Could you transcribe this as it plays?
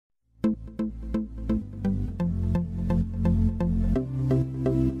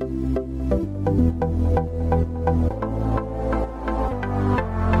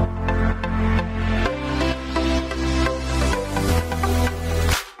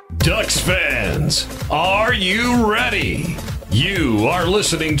Ducks fans, are you ready? You are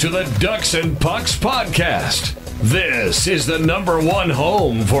listening to the Ducks and Pucks podcast. This is the #1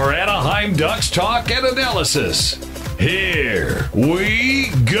 home for Anaheim Ducks talk and analysis. Here we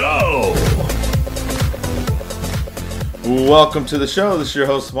go. Welcome to the show. This is your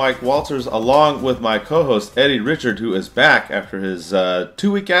host, Mike Walters, along with my co-host, Eddie Richard, who is back after his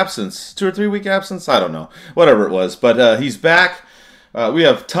 2-week absence. 2 or 3 week absence? I don't know. Whatever it was. But he's back. We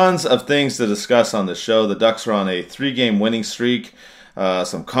have tons of things to discuss on the show. The Ducks are on a 3-game winning streak.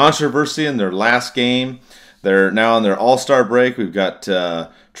 Some controversy in their last game. They're now on their all-star break. We've got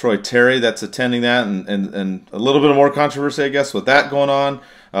Troy Terry that's attending that, and a little bit more controversy, I guess, with that going on.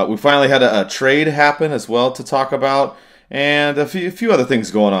 We finally had a trade happen as well to talk about, and a few other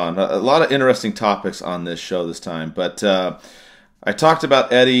things going on. A lot of interesting topics on this show this time. But I talked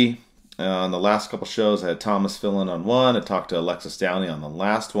about Eddie on the last couple shows. I had Thomas fill in on one. I talked to Alexis Downey on the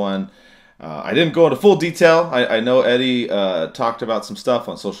last one. I didn't go into full detail. I know Eddie talked about some stuff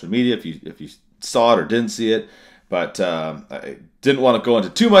on social media, if you saw it or didn't see it. But I didn't want to go into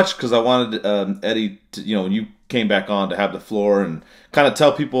too much because I wanted Eddie to, when you came back on, to have the floor and kind of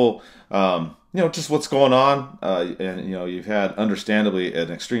tell people, just what's going on. And you've had, understandably, an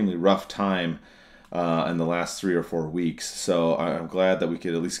extremely rough time in the last 3 or 4 weeks. So I'm glad that we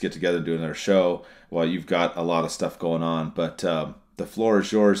could at least get together and do another show while you've got a lot of stuff going on. But the floor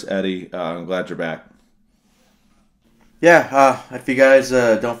is yours, Eddie. I'm glad you're back. Yeah, if you guys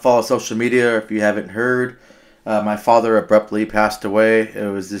don't follow social media, or if you haven't heard, my father abruptly passed away.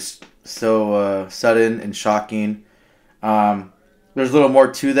 It was just so sudden and shocking. There's a little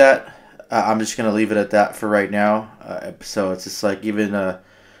more to that. I'm just going to leave it at that for right now. So it's just like even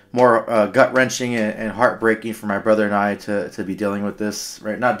more gut-wrenching and heartbreaking for my brother and I to be dealing with this.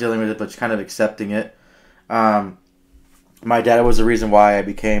 Right? Not dealing with it, but just kind of accepting it. My dad was the reason why I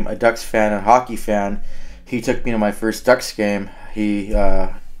became a Ducks fan and hockey fan. He took me to my first Ducks game. He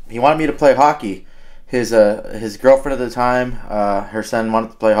wanted me to play hockey. His girlfriend at the time, her son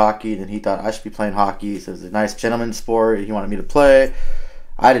wanted to play hockey, and he thought I should be playing hockey. So it was a nice gentleman's sport. He wanted me to play.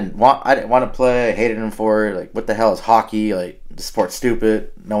 I didn't want to play. I hated him for it. Like, what the hell is hockey? Like, the sport's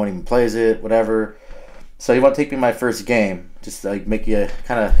stupid. No one even plays it. Whatever. So he wanted to take me to my first game, just like make you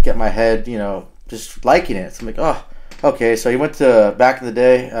kind of get my head, just liking it. So I'm like, oh, okay. So he went to, back in the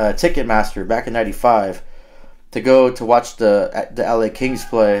day, Ticketmaster back in '95. To go to watch the LA Kings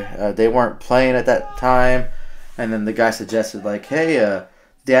play. They weren't playing at that time, and then the guy suggested, like, hey,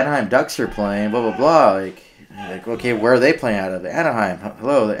 the Anaheim Ducks are playing, blah, blah, blah. Like, okay, where are they playing out of? Anaheim.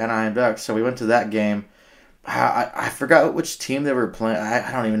 Hello, the Anaheim Ducks. So we went to that game. I forgot which team they were playing.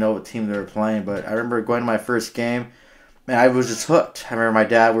 I don't even know what team they were playing, but I remember going to my first game, and I was just hooked. I remember my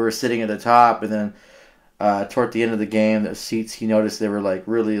dad, we were sitting at the top, and then toward the end of the game, the seats, he noticed they were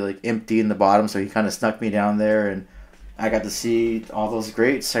really empty in the bottom, so he kind of snuck me down there, and I got to see all those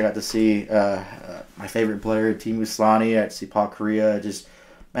greats. I got to see my favorite player, Teemu Selanne. I got to see Paul Kariya.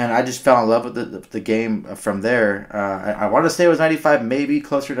 I just fell in love with the game from there. I want to say it was '95, maybe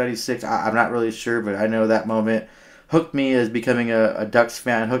closer to '96. I'm not really sure, but I know that moment hooked me as becoming a Ducks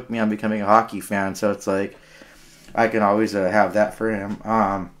fan, hooked me on becoming a hockey fan. So it's like I can always have that for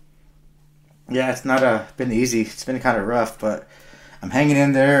him. Yeah, it's not been easy. It's been kind of rough, but I'm hanging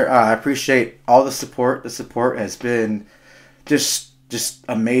in there. I appreciate all the support. The support has been just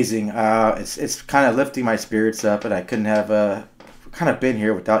amazing. It's kind of lifting my spirits up, and I couldn't have kind of been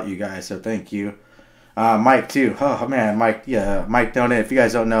here without you guys. So thank you, Mike too. Oh man, Mike. Yeah, Mike donated. If you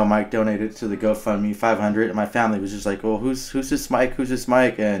guys don't know, Mike donated to the GoFundMe $500, and my family was just like, "Well, who's this Mike? Who's this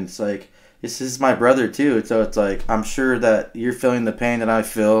Mike?" And it's like, this is my brother too. So it's like, I'm sure that you're feeling the pain that I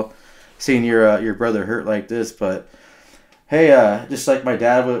feel, seeing your brother hurt like this. But hey, just like my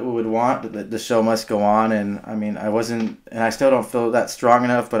dad would want, the show must go on. And I mean, I wasn't, and I still don't feel that strong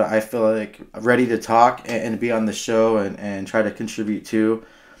enough, but I feel like ready to talk and be on the show and try to contribute too.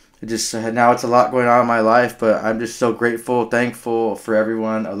 Now it's a lot going on in my life, but I'm just so grateful, thankful for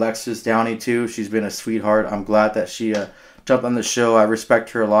everyone. Alexis Downey too, she's been a sweetheart. I'm glad that she jumped on the show. I respect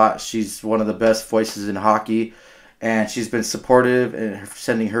her a lot. She's one of the best voices in hockey, and she's been supportive and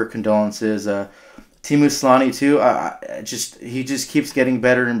sending her condolences. Teemu Selanne too. He just keeps getting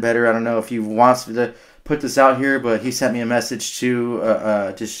better and better. I don't know if he wants to put this out here, but he sent me a message too,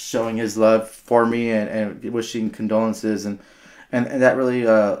 just showing his love for me and wishing condolences, and that really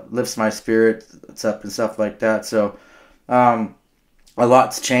lifts my spirits up and stuff like that. So a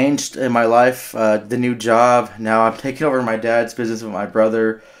lot's changed in my life. The new job. Now I'm taking over my dad's business with my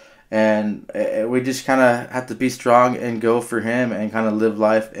brother. And we just kind of have to be strong and go for him and kind of live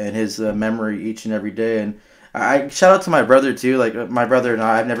life and his memory each and every day. And I shout out to my brother too. Like my brother and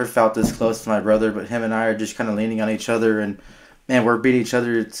I've never felt this close to my brother, but him and I are just kind of leaning on each other, and man, we're beating each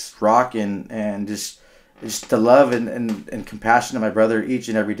other. It's rock and just the love and compassion of my brother each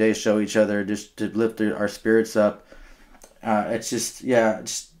and every day show each other just to lift our spirits up. It's just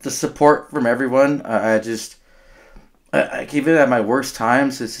the support from everyone. Even at my worst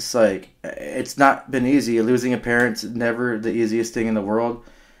times, it's just like, it's not been easy. Losing a parent's never the easiest thing in the world.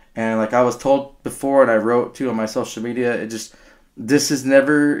 And like I was told before, and I wrote too on my social media, this is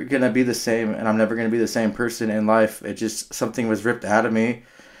never going to be the same, and I'm never going to be the same person in life. Something was ripped out of me,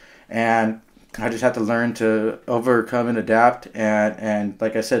 and I just have to learn to overcome and adapt, and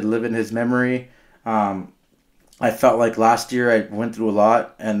like I said, live in his memory. I felt like last year I went through a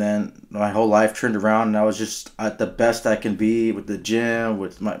lot, and then my whole life turned around, and I was just at the best I can be with the gym,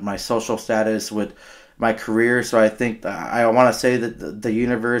 with my social status, with my career. So I think I want to say that the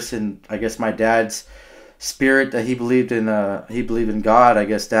universe, and I guess my dad's spirit, that he believed in God. I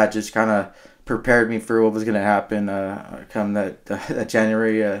guess that just kind of prepared me for what was going to happen come that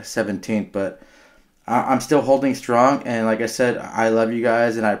January 17th. But I'm still holding strong, and like I said, I love you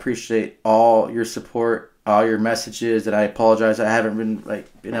guys, and I appreciate all your support, all your messages, and I apologize I haven't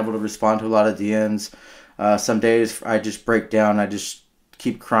been able to respond to a lot of DMs. Some days I just break down, I just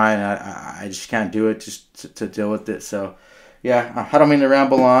keep crying, I just can't do it just to deal with it. So yeah, I don't mean to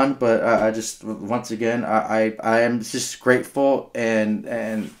ramble on, but I just, once again, I am just grateful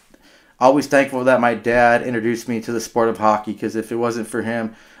and always thankful that my dad introduced me to the sport of hockey, because if it wasn't for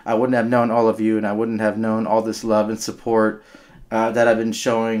him, I wouldn't have known all of you, and I wouldn't have known all this love and support that I've been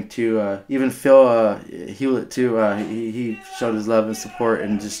showing to even Phil Hewlett too. He showed his love and support,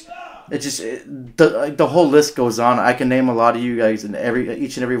 and the whole list goes on. I can name a lot of you guys, and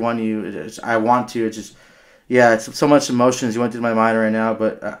each and every one of you. I want to. It's so much emotions going through my mind right now.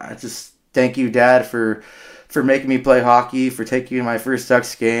 But I just thank you, Dad, for making me play hockey, for taking me to my first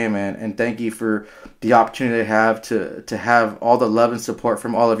Ducks game, and thank you for the opportunity I have to have all the love and support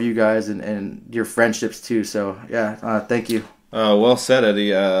from all of you guys and your friendships too. So yeah, thank you. Well said,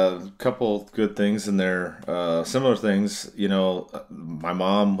 Eddie. A couple good things in there. Similar things. My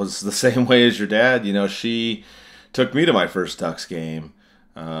mom was the same way as your dad. She took me to my first Ducks game,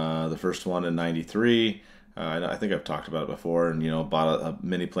 the first one in '93. I think I've talked about it before, and bought a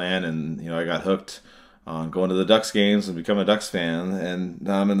mini plan, and I got hooked on going to the Ducks games and become a Ducks fan. And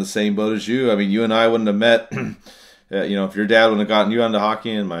I'm in the same boat as you. I mean, you and I wouldn't have met. If your dad wouldn't have gotten you into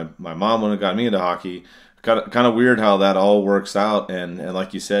hockey, and my mom wouldn't have gotten me into hockey. Kind of weird how that all works out, and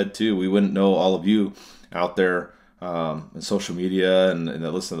like you said too, we wouldn't know all of you out there in social media and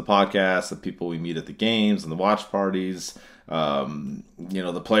that listen to the podcast, the people we meet at the games and the watch parties,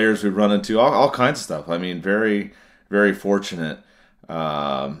 the players we run into, all kinds of stuff. I mean, very, very fortunate,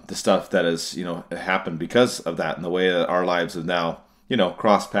 the stuff that has happened because of that, and the way that our lives have now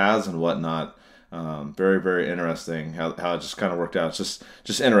crossed paths and whatnot. Very, very interesting how it just kind of worked out. It's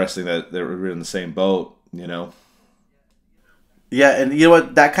just interesting that we're in the same boat. Yeah, and you know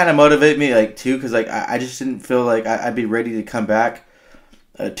what? That kind of motivated me, too, because I just didn't feel like I'd be ready to come back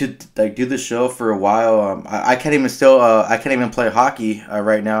to do the show for a while. I can't even play hockey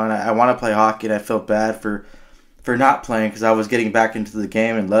right now, and I want to play hockey, and I feel bad for not playing, because I was getting back into the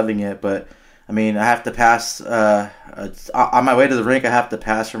game and loving it. But I mean, I have to pass on my way to the rink. I have to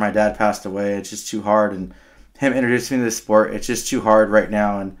pass where my dad passed away. It's just too hard, and him introducing me to the sport, it's just too hard right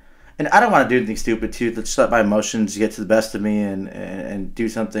now. And I don't want to do anything stupid too. Just let my emotions get to the best of me and do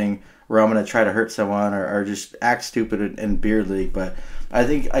something where I'm going to try to hurt someone or just act stupid in beer league. But I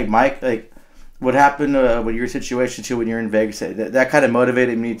think Mike, what happened with your situation too when you're in Vegas, that kind of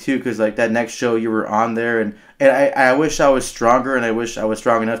motivated me too, because that next show you were on there, and I wish I was stronger, and I wish I was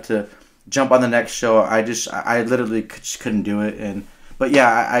strong enough to jump on the next show. I literally just couldn't do it. But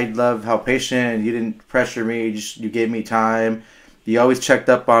yeah, I love how patient, and you didn't pressure me. You gave me time. You always checked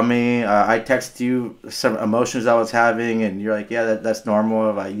up on me. I texted you some emotions I was having, and you're like, yeah, that's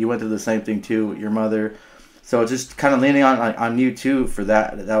normal. You went through the same thing too with your mother. So just kind of leaning on you too for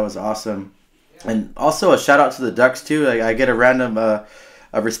that. That was awesome. And also a shout out to the Ducks too. I get a random a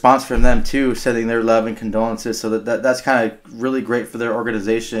response from them too, sending their love and condolences. So that's kind of really great for their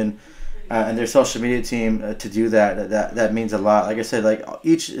organization and their social media team to do that. That means a lot. Like I said,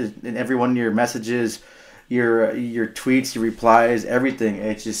 each and every one of your messages, your tweets, your replies, everything.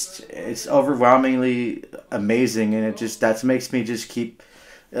 It's overwhelmingly amazing, and that makes me just keep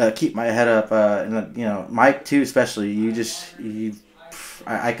my head up. And Mike too, especially.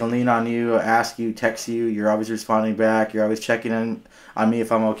 I can lean on you, ask you, text you. You're always responding back. You're always checking in on me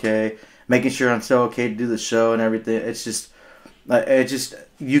if I'm okay, making sure I'm still okay to do the show and everything. it just,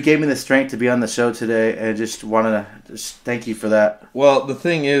 you gave me the strength to be on the show today, and I just wanted to just thank you for that. Well, the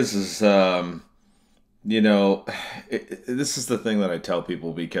thing is you know, this is the thing that I tell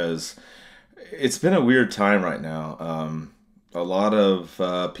people, because it's been a weird time right now. A lot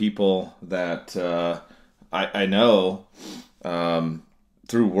of people that I know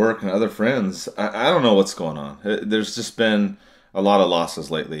through work and other friends, I don't know what's going on. There's just been a lot of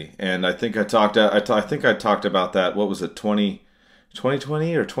losses lately, and I think I talked about that. What was it,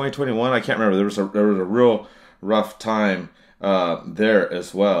 2020 or 2021? I can't remember. There was a real rough time there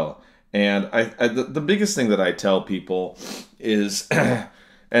as well. And the biggest thing that I tell people is, and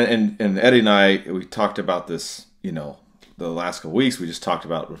Eddie and I, we talked about this, you know, the last couple weeks. We just talked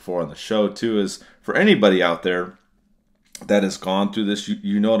about it before on the show too. Is for anybody out there that has gone through this,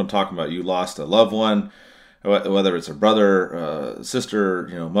 you know what I'm talking about. You lost a loved one, whether it's a brother, sister,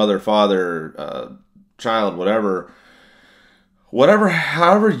 you know, mother, father, child, whatever,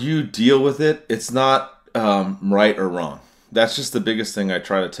 however you deal with it, it's not right or wrong. That's just the biggest thing I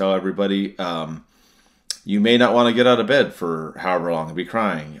try to tell everybody. You may not want to get out of bed for however long and be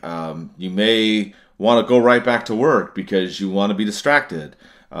crying. You may want to go right back to work because you want to be distracted.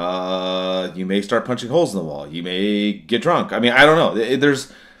 You may start punching holes in the wall. You may get drunk. I mean, I don't know.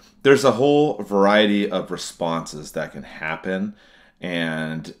 There's a whole variety of responses that can happen.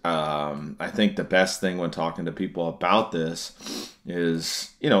 And I think the best thing when talking to people about this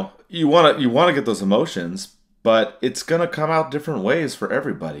is, you know, you want to get those emotions, but it's going to come out different ways for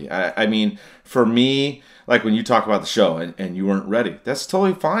everybody. I mean, for me, like when you talk about the show and you weren't ready, that's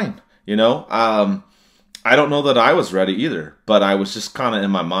totally fine. You know, I don't know that I was ready either, but I was just kind of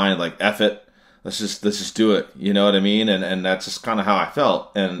in my mind like, F it, let's just do it. You know what I mean? And that's just kind of how I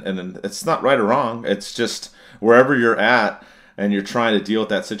felt. And it's not right or wrong. It's just wherever you're at and you're trying to deal with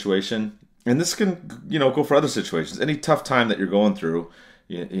that situation. And this can, you know, go for other situations. Any tough time that you're going through,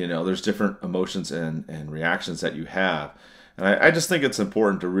 you know, there's different emotions and reactions that you have. And I just think it's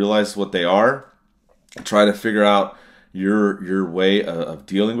important to realize what they are, try to figure out your way of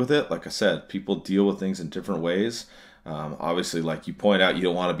dealing with it. Like I said, people deal with things in different ways. Obviously, like you point out, you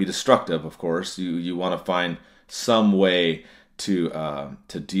don't want to be destructive, of course. You want to find some way to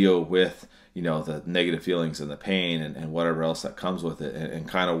deal with, you know, the negative feelings and the pain and whatever else that comes with it, and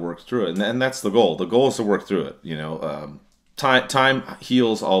kind of work through it. And that's the goal. The goal is to work through it, you know. Time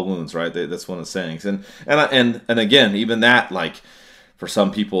heals all wounds, right? That's one of the sayings. And again, even that, like for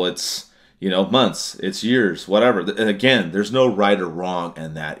some people, it's, you know, months, it's years, whatever. And again, there's no right or wrong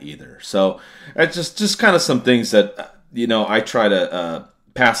in that either. So it's just kind of some things that, you know, I try to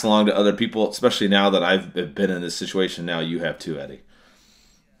pass along to other people, especially now that I've been in this situation. Now you have too, Eddie.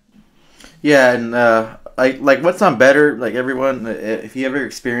 Yeah, and like what's on better, like everyone, if you ever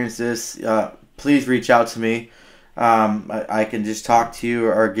experience this, please reach out to me. I can just talk to you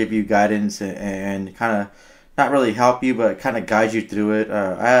or give you guidance and kind of not really help you, but kind of guide you through it.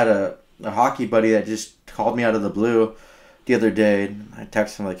 I had a hockey buddy that just called me out of the blue the other day. I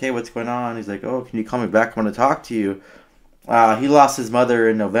texted him like, "Hey, what's going on?" He's like, "Oh, can you call me back? I want to talk to you." He lost his mother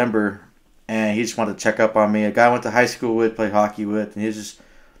in November, and he just wanted to check up on me. A guy I went to high school with, played hockey with, and he's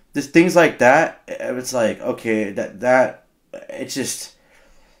just things like that. It's like, okay, that it's just,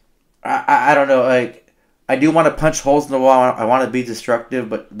 I don't know, like, I do want to punch holes in the wall. I want to be destructive,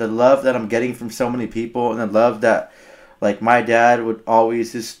 but the love that I'm getting from so many people, and the love that, like, my dad would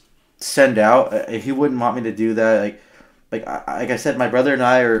always just send out, he wouldn't want me to do that. Like I said, my brother and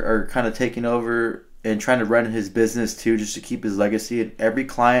I are kind of taking over and trying to run his business too, just to keep his legacy. And every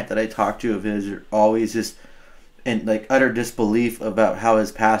client that I talk to of his are always just in like utter disbelief about how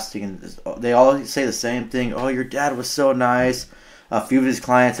his passing, and they all say the same thing. "Oh, your dad was so nice." A few of his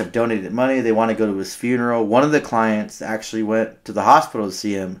clients have donated money. They want to go to his funeral. One of the clients actually went to the hospital to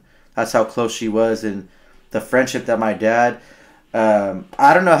see him. That's how close she was, and the friendship that my dad.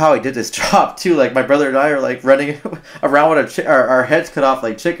 I don't know how he did this job too. Like my brother and I are like running around with our heads cut off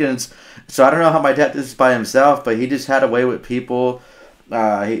like chickens. So I don't know how my dad did this by himself, but he just had a way with people.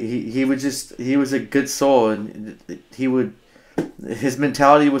 He was a good soul, and his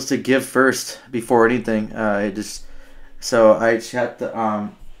mentality was to give first before anything. So I just had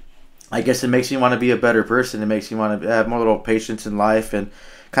to, I guess it makes me want to be a better person. It makes me want to have more little patience in life and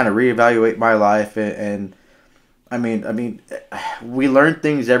kind of reevaluate my life. And I mean, we learn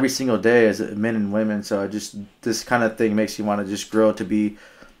things every single day as men and women. So this kind of thing makes you want to just grow to be,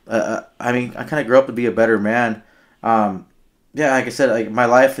 I kind of grew up to be a better man. Yeah, like I said, like my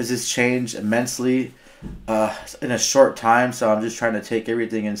life has just changed immensely in a short time. So I'm just trying to take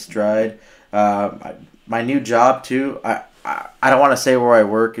everything in stride. My new job too. I don't want to say where I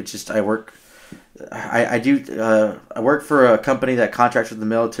work. It's just I work I do. I work for a company that contracts with the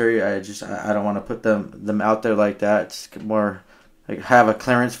military. I don't want to put them out there like that. It's more like have a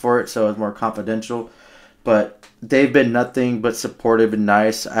clearance for it, so it's more confidential. But they've been nothing but supportive and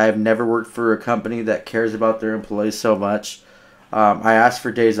nice. I've never worked for a company that cares about their employees so much. I ask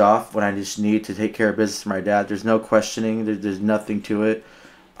for days off when I just need to take care of business for my dad. There's no questioning. There's nothing to it.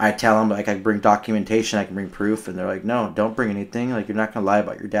 I tell them, like, I can bring documentation, I can bring proof, and they're like, no, don't bring anything. Like, you're not going to lie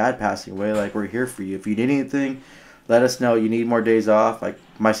about your dad passing away. Like, we're here for you. If you need anything, let us know. You need more days off. Like,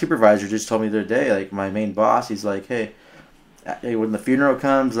 my supervisor just told me the other day, like, my main boss, he's like, hey, when the funeral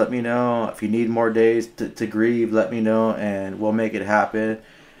comes, let me know. If you need more days to grieve, let me know, and we'll make it happen.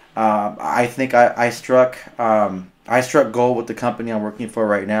 I think I struck gold with the company I'm working for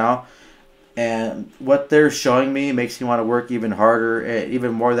right now. And what they're showing me makes me want to work even harder, and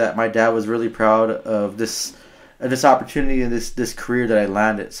even more that my dad was really proud of this opportunity and this career that I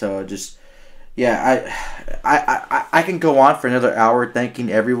landed. So just, yeah, I can go on for another hour thanking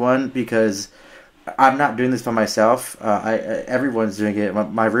everyone because I'm not doing this by myself. Everyone's doing it.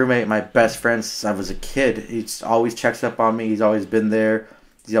 My roommate, my best friend since I was a kid, he always checks up on me. He's always been there.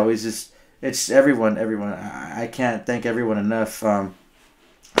 He's always it's everyone. I can't thank everyone enough.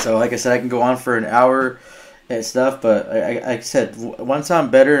 So, like I said, I can go on for an hour and stuff, but like I said, once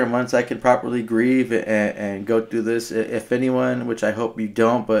I'm better and once I can properly grieve and go through this, if anyone, which I hope you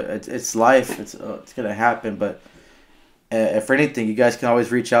don't, but it's life, it's going to happen, but if for anything, you guys can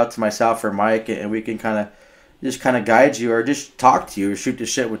always reach out to myself or Mike, and we can kind of guide you or just talk to you or shoot the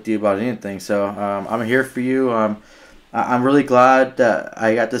shit with you about anything. So, I'm here for you. I'm really glad that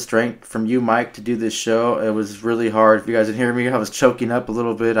I got the strength from you, Mike, to do this show. It was really hard. If you guys didn't hear me, I was choking up a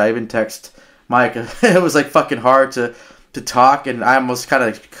little bit. I even text Mike. It was like fucking hard to talk, and I almost kind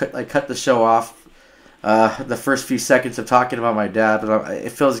of cut the show off the first few seconds of talking about my dad. But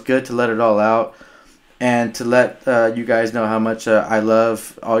it feels good to let it all out and to let you guys know how much I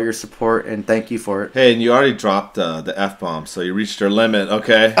love all your support, and thank you for it. Hey, and you already dropped the F-bomb, so you reached your limit,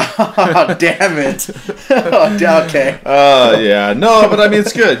 okay? Oh, damn it. Okay. Yeah. No, but I mean,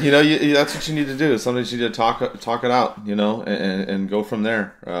 it's good. You know, that's what you need to do. Sometimes you need to talk it out, you know, and go from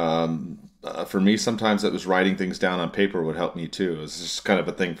there. For me, sometimes it was writing things down on paper would help me, too. It's just kind of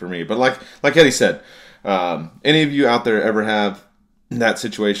a thing for me. But like Eddie said, any of you out there ever have that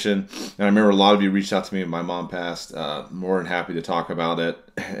situation, and I remember a lot of you reached out to me when my mom passed, more than happy to talk about it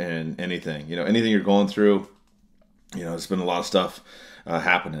and anything you're going through. You know, there's been a lot of stuff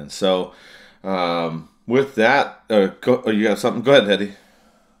happening. So with that, you have something? Go ahead, Eddie.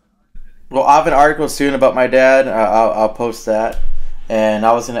 Well, I have an article soon about my dad. I'll post that. And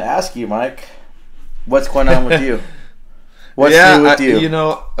I was going to ask you, Mike, what's going on with you? What's new with you? You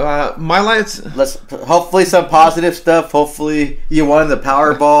know, my life's... Hopefully some positive stuff. Hopefully you won the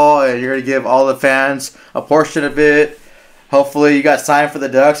Powerball and you're going to give all the fans a portion of it. Hopefully you got signed for the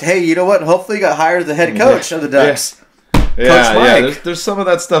Ducks. Hey, you know what? Hopefully you got hired as the head coach of the Ducks. Yeah. There's some of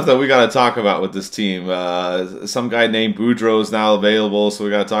that stuff that we got to talk about with this team. Some guy named Boudreau is now available, so we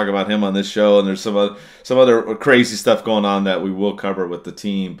got to talk about him on this show. And there's some other crazy stuff going on that we will cover with the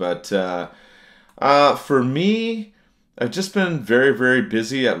team. But for me, I've just been very, very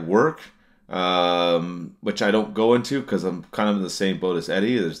busy at work, which I don't go into because I'm kind of in the same boat as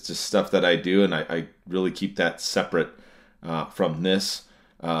Eddie. There's just stuff that I do, and I really keep that separate from this.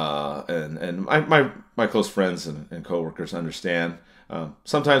 And my close friends and coworkers understand.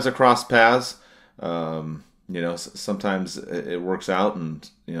 Sometimes I cross paths. You know, sometimes it works out, and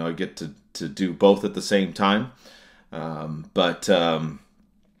you know I get to do both at the same time. But a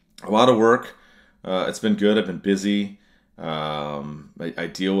lot of work. It's been good. I've been busy. I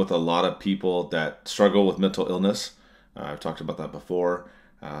deal with a lot of people that struggle with mental illness. I've talked about that before,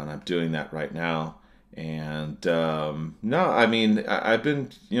 and I'm doing that right now. And no, I mean, I've been,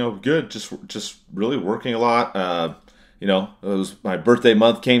 you know, good, just really working a lot. You know, it was my birthday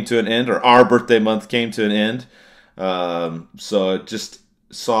month came to an end, or our birthday month came to an end. So just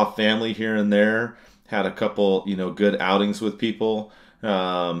saw family here and there, had a couple, you know, good outings with people.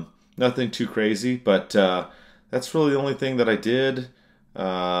 Nothing too crazy, but that's really the only thing that I did.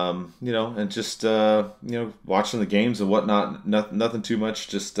 You know, and just, you know, watching the games and whatnot, nothing too much,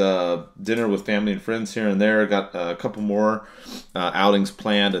 just dinner with family and friends here and there. Got a couple more outings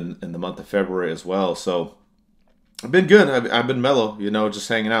planned in the month of February as well. So I've been good. I've been mellow, you know, just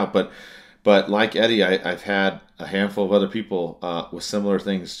hanging out. But like Eddie, I've had a handful of other people with similar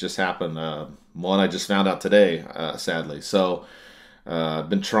things just happen. One I just found out today, sadly. So I've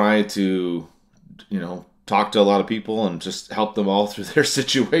been trying to, you know, talk to a lot of people and just help them all through their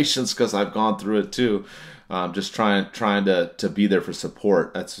situations because I've gone through it too. just trying to be there for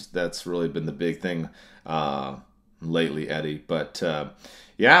support. That's really been the big thing lately, Eddie. But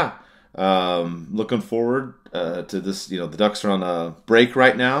looking forward to this. The Ducks are on a break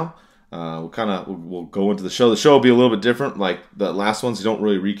right now. We'll go into the show. The show will be a little bit different. Like the last ones, you don't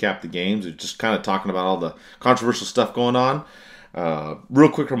really recap the games. You're just kind of talking about all the controversial stuff going on. Real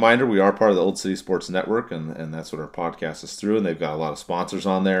quick reminder, we are part of the Old City Sports Network, and that's what our podcast is through, and they've got a lot of sponsors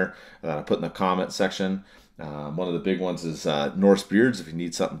on there that I put in the comment section. One of the big ones is Norse Beards. If you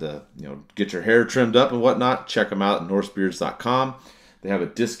need something to get your hair trimmed up and whatnot, check them out at norsebeards.com. They have a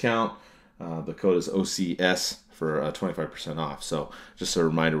discount. The code is OCS for 25% off. So just a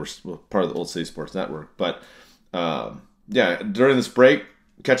reminder, we're part of the Old City Sports Network. But during this break,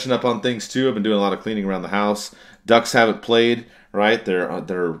 catching up on things too. I've been doing a lot of cleaning around the house. Ducks haven't played, right? They're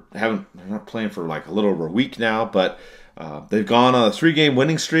not playing for like a little over a week now, but they've gone on a 3-game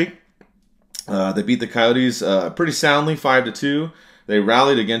winning streak. They beat the Coyotes pretty soundly, 5-2. They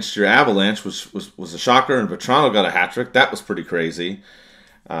rallied against your Avalanche, which was a shocker, and Vetrano got a hat trick. That was pretty crazy.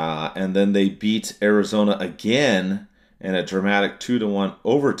 And then they beat Arizona again in a dramatic 2-1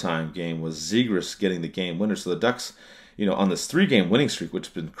 overtime game, with Zegras getting the game winner. So the Ducks, on this 3-game winning streak, which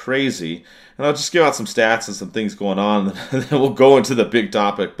has been crazy. And I'll just give out some stats and some things going on, and then we'll go into the big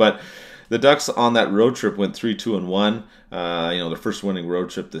topic. But the Ducks on that road trip went 3-2-1. Their first winning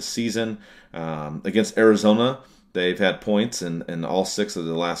road trip this season. Against Arizona, they've had points in all 6 of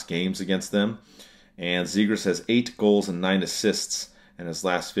the last games against them. And Zegras has 8 goals and 9 assists in his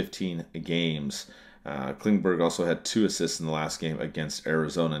last 15 games. Klingberg also had 2 assists in the last game against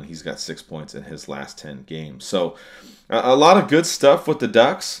Arizona, and he's got 6 points in his last 10 games. So a lot of good stuff with the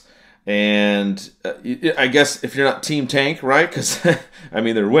Ducks. And I guess if you're not Team Tank, right? Because,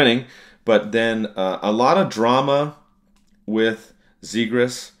 they're winning. But then a lot of drama with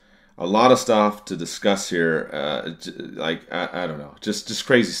Zegras. A lot of stuff to discuss here. I don't know. Just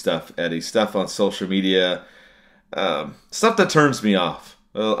crazy stuff, Eddie. Stuff on social media. Stuff that turns me off.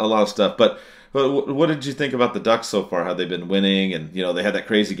 A lot of stuff. But what did you think about the Ducks so far? How they've been winning, and they had that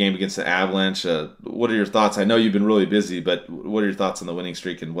crazy game against the Avalanche. What are your thoughts? I know you've been really busy, but what are your thoughts on the winning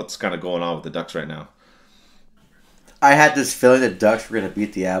streak and what's kind of going on with the Ducks right now? I had this feeling the Ducks were going to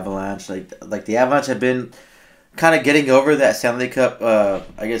beat the Avalanche. Like the Avalanche had been kind of getting over that Stanley Cup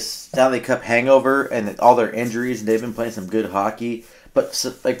hangover and all their injuries, and they've been playing some good hockey. But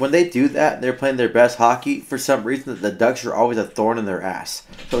when they do that, and they're playing their best hockey, for some reason the Ducks are always a thorn in their ass.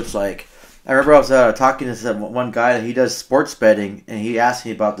 So it's like, I remember I was talking to one guy that he does sports betting, and he asked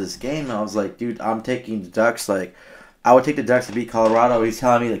me about this game, and I was like, dude, I'm taking the Ducks. Like, I would take the Ducks to beat Colorado. He's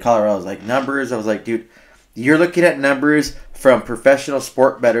telling me that Colorado's like numbers. I was like, dude, you're looking at numbers from professional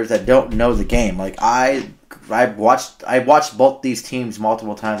sport bettors that don't know the game. Like, I watched both these teams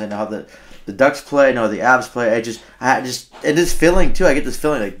multiple times. I know how the Ducks play. I know how the Avs play. And this feeling too. I get this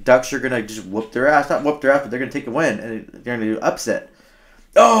feeling like Ducks are gonna just whoop their ass. Not whoop their ass, but they're gonna take a win and they're gonna do upset.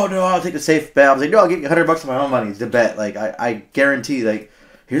 Oh no, I'll take the safe bet. I was like, no, I'll give you $100 of my own money to bet. Like I guarantee. Like,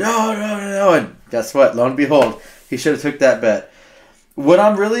 no, and guess what? Lo and behold, he should have took that bet. What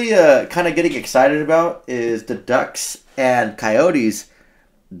I'm really kind of getting excited about is the Ducks and Coyotes.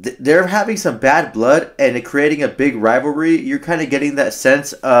 They're having some bad blood and creating a big rivalry. You're kind of getting that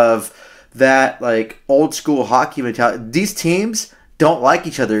sense of that like old school hockey mentality. These teams don't like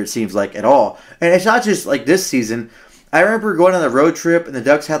each other, it seems like, at all. And it's not just like this season. I remember going on the road trip and the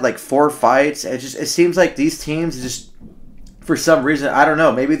Ducks had like 4 fights. It seems like these teams just, for some reason, I don't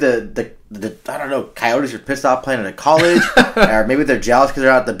know, maybe the Coyotes are pissed off playing at a college, or maybe they're jealous because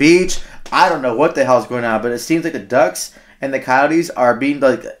they're out at the beach. I don't know what the hell is going on, but it seems like the Ducks and the Coyotes are being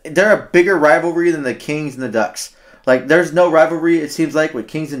like, they're a bigger rivalry than the Kings and the Ducks. Like, there's no rivalry, it seems like, with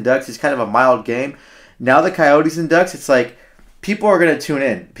Kings and Ducks. It's kind of a mild game. Now the Coyotes and Ducks, it's like, people are going to tune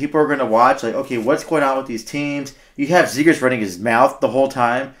in. People are going to watch, like, okay, what's going on with these teams? You have Zegras running his mouth the whole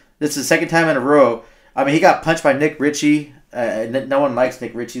time. This is the second time in a row. I mean, he got punched by Nick Ritchie. No one likes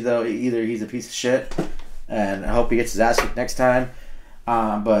Nick Ritchie, though. Either he's a piece of shit, and I hope he gets his ass kicked next time.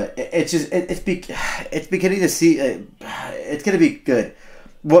 But it's beginning to see. It's going to be good.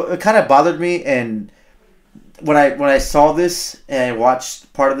 What kind of bothered me, and when I saw this and I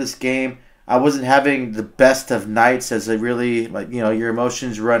watched part of this game, I wasn't having the best of nights, as I really, your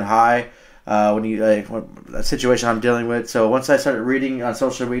emotions run high when you a situation I'm dealing with. So once I started reading on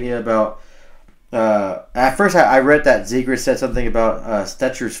social media about, at first I read that Zegras said something about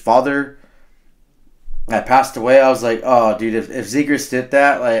Stecher's father that passed away. I was like, oh, dude, if Zegras did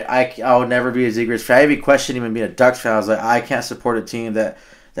that, like I would never be a Zegras fan. I even questioned even being a Ducks fan. I was like, I can't support a team that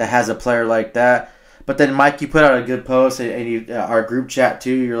has a player like that. But then, Mike, you put out a good post, and you, our group chat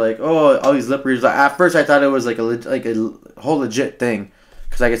too. You're like, oh, all these lip readers. At first, I thought it was like a whole legit thing,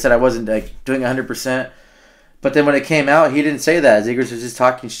 because like I said, I wasn't like doing 100%. But then when it came out, he didn't say that. Zegras was just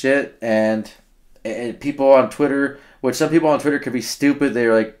talking shit, and people on Twitter, which some people on Twitter could be stupid.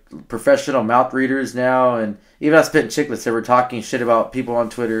 They're like professional mouth readers now, and even on Spittin' Chicklets, they were talking shit about people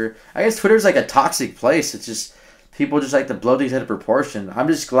on Twitter. I guess Twitter's like a toxic place. It's just people just like to blow things out of proportion. I'm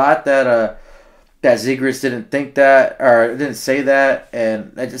just glad that Zegras didn't think that or didn't say that,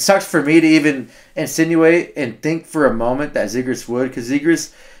 and it sucks for me to even insinuate and think for a moment that Zegras would, because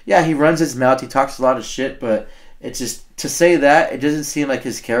Zegras, yeah, he runs his mouth, he talks a lot of shit, but it's just to say that, it doesn't seem like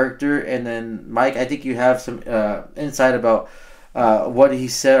his character. And then, Mike, I think you have some insight about what he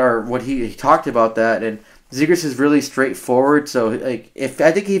said or what he talked about that. And Zegras is really straightforward. So, like,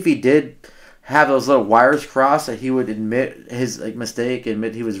 I think if he did have those little wires crossed, that he would admit his mistake,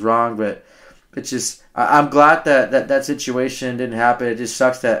 admit he was wrong. But it's just, I'm glad that situation didn't happen. It just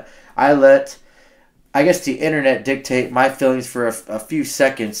sucks that I let, I guess, the internet dictate my feelings for a few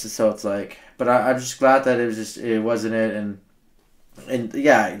seconds. So it's like. But I'm just glad that it wasn't it, and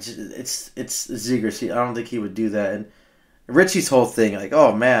yeah, it's Zegras. I don't think he would do that. And Richie's whole thing, like,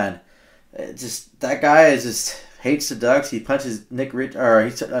 oh man, just that guy just hates the Ducks. He punches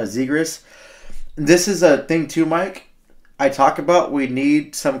Zegras. This is a thing too, Mike. I talk about we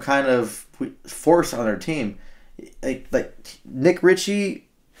need some kind of force on our team, like Nick Ritchie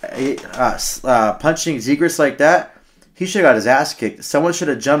punching Zegras like that. He should have got his ass kicked. Someone should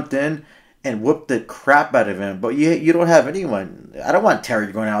have jumped in and whoop the crap out of him. But you don't have anyone. I don't want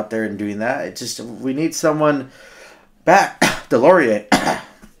Terry going out there and doing that. It's just, we need someone back. Delorier.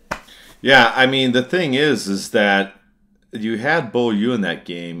 Yeah, I mean, the thing is that you had Beaulieu in that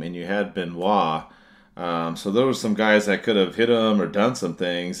game, and you had Benoit. So there were some guys that could have hit him or done some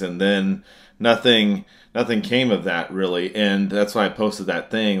things, and then nothing came of that, really. And that's why I posted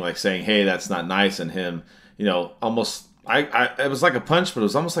that thing, like saying, hey, that's not nice, and him, almost... it was like a punch, but it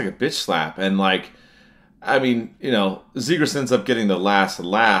was almost like a bitch slap. And Zegras ends up getting the last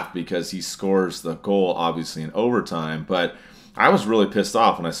laugh because he scores the goal, obviously, in overtime. But I was really pissed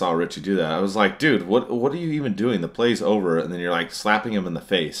off when I saw Richie do that. I was like, dude, what are you even doing? The play's over, and then you're like slapping him in the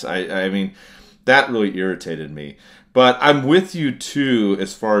face. I mean, that really irritated me. But I'm with you too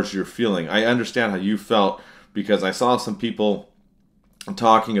as far as your feeling. I understand how you felt because I saw some people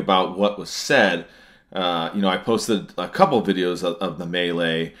talking about what was said. I posted a couple videos of the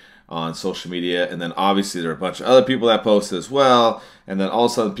melee on social media, and then obviously there are a bunch of other people that posted as well, and then all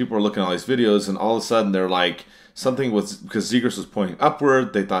of a sudden people are looking at all these videos, and all of a sudden they're like, something was, because Zegras was pointing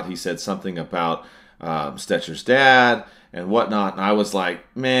upward, they thought he said something about Stecher's dad and whatnot, and I was like,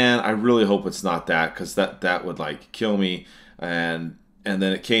 man, I really hope it's not that, because that would like kill me. And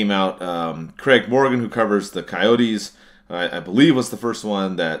then it came out, Craig Morgan, who covers the Coyotes, I believe was the first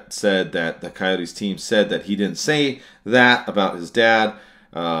one that said that the Coyotes team said that he didn't say that about his dad.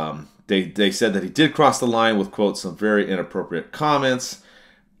 They said that he did cross the line with, quote, some very inappropriate comments.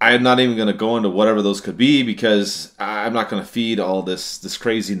 I am not even going to go into whatever those could be because I'm not going to feed all this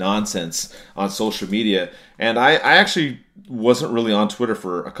crazy nonsense on social media. And I actually wasn't really on Twitter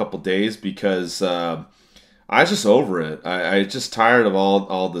for a couple days because I was just over it. I just tired of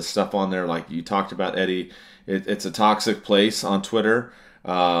all the stuff on there like you talked about, Eddie. It's a toxic place on Twitter.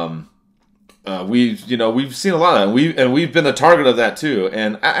 We've seen a lot of that. We've been the target of that too.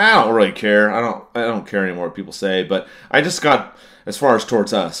 And I don't really care. I don't care anymore what people say. But I just got, as far as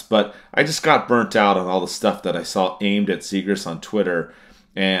towards us, but I just got burnt out on all the stuff that I saw aimed at Zegras on Twitter.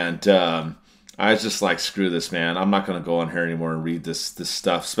 And I was just like, screw this, man. I'm not going to go on here anymore and read this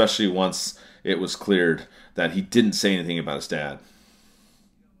stuff, especially once it was cleared that he didn't say anything about his dad.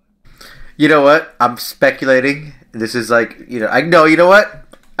 You know what? I'm speculating. This is like, I know, you know what?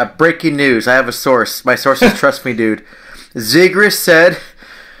 Breaking news. I have a source. My sources trust me, dude. Zegras said,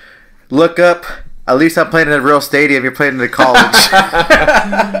 look up, at least I'm playing in a real stadium. You're playing in a college.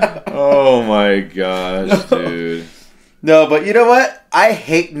 Oh my gosh, dude. No, but you know what? I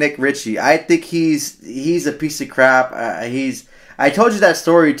hate Nick Ritchie. I think he's a piece of crap. I told you that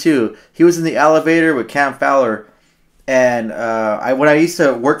story too. He was in the elevator with Cam Fowler. And when I used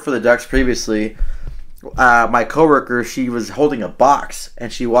to work for the Ducks previously, my coworker, she was holding a box,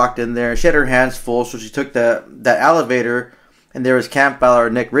 and she walked in there. She had her hands full, so she took that elevator, and there was Cam Fowler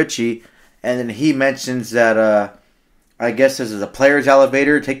and Nick Ritchie, and then he mentions that I guess this is a player's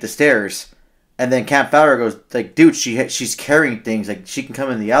elevator. Take the stairs, and then Cam Fowler goes like, "Dude, she's carrying things. Like she can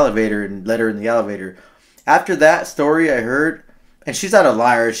come in the elevator," and let her in the elevator. After that story, I heard. And she's not a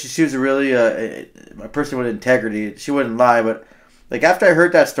liar. She was really a person with integrity. She wouldn't lie. But Like, after I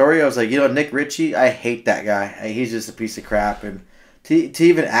heard that story, I was like, Nick Ritchie, I hate that guy. He's just a piece of crap. And to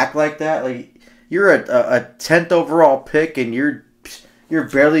even act like that, like, you're a 10th overall pick, and you're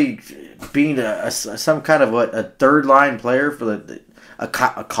barely being some kind of a third line player for a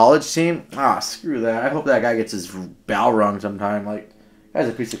college team. Screw that. I hope that guy gets his bell rung sometime. Like, that guy's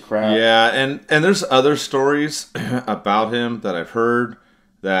a piece of crap. Yeah, and there's other stories about him that I've heard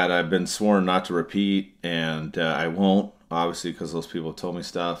that I've been sworn not to repeat, and I won't, obviously, because those people told me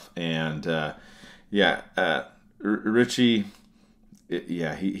stuff. And Richie,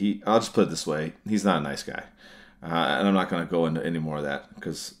 he I'll just put it this way: he's not a nice guy, and I'm not going to go into any more of that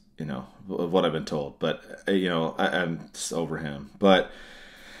because of what I've been told. But I'm just over him. But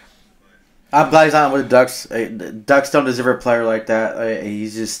I'm glad he's not with the Ducks. Ducks don't deserve a player like that.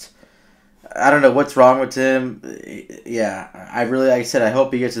 He's just, I don't know what's wrong with him. Yeah, like I said, I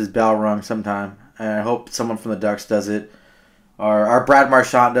hope he gets his bell rung sometime. And I hope someone from the Ducks does it. Or Brad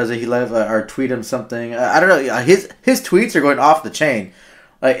Marchand does it. Or tweet him something. I don't know. His tweets are going off the chain.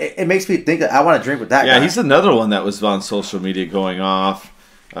 Like, it makes me think that I want to drink with that guy. Yeah, he's another one that was on social media going off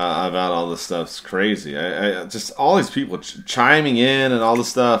about all this stuff. It's crazy. I just all these people chiming in and all this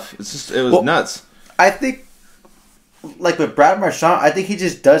stuff. It was nuts. I think, like with Brad Marchand, I think he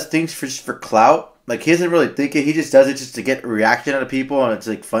just does things for clout. Like, he doesn't really think it. He just does it just to get a reaction out of people, and it's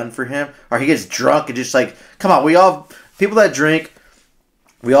like fun for him. Or he gets drunk and just like, come on, people that drink,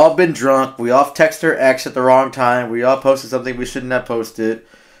 we all been drunk. We all text our ex at the wrong time. We all posted something we shouldn't have posted.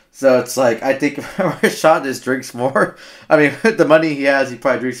 So it's like, I think Marchand just drinks more. I mean, with the money he has, he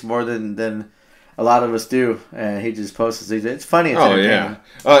probably drinks more than a lot of us do. And he just posts it. It's funny. It's entertaining.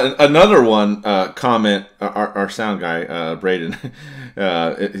 Yeah. Another one comment, our sound guy, Braden,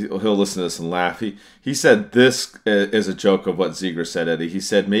 he'll listen to this and laugh. He said this is a joke of what Zegras said, Eddie. He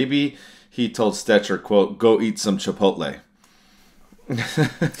said maybe he told Stecher, quote, go eat some Chipotle.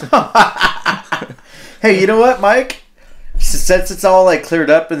 Hey, you know what, Mike? Since it's all like cleared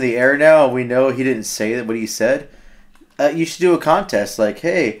up in the air now, and we know he didn't say what he said, you should do a contest. Like,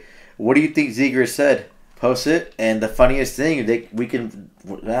 hey, what do you think Zegras said? Post it, and the funniest thing, they can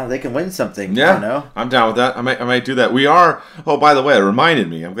win something. Yeah, I don't know. I'm down with that. I might do that. We are. Oh, by the way, it reminded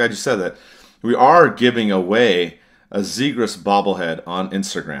me. I'm glad you said that. We are giving away a Zegras bobblehead on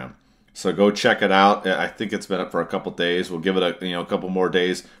Instagram. So go check it out. I think it's been up for a couple days. We'll give it a couple more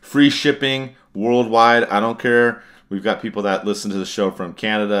days. Free shipping worldwide. I don't care. We've got people that listen to the show from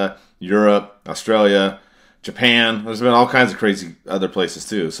Canada, Europe, Australia, Japan. There's been all kinds of crazy other places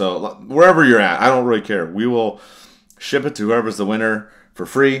too. So wherever you're at, I don't really care. We will ship it to whoever's the winner for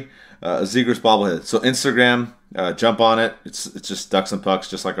free. A Zegras bobblehead. So Instagram, jump on it. It's just Ducks and Pucks,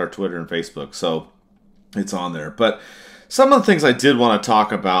 just like our Twitter and Facebook. So it's on there. But some of the things I did want to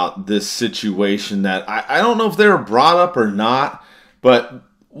talk about this situation that I don't know if they were brought up or not, but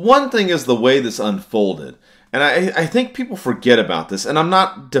one thing is the way this unfolded. And I think people forget about this. And I'm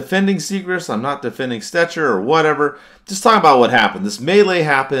not defending Zegras. I'm not defending Stecher or whatever. Just talking about what happened. This melee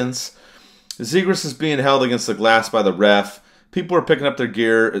happens. Zegras is being held against the glass by the ref. People are picking up their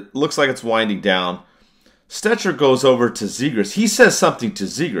gear. It looks like it's winding down. Stecher goes over to Zegras. He says something to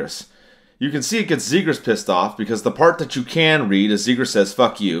Zegras. You can see it gets Zegras pissed off because the part that you can read is Zegras says,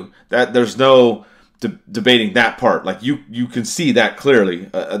 fuck you. That there's no debating that part. Like, you can see that clearly,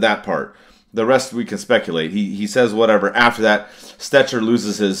 that part. The rest we can speculate. He says whatever. After that, Stecher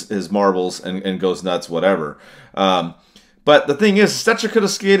loses his marbles and goes nuts, whatever. But the thing is, Stecher could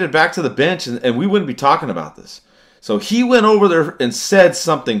have skated back to the bench and we wouldn't be talking about this. So he went over there and said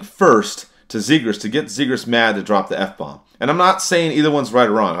something first to Zegras to get Zegras mad to drop the F-bomb. And I'm not saying either one's right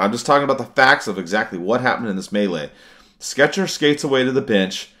or wrong. I'm just talking about the facts of exactly what happened in this melee. Stecher skates away to the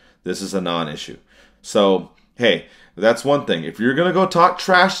bench. This is a non-issue. So, hey, that's one thing. If you're going to go talk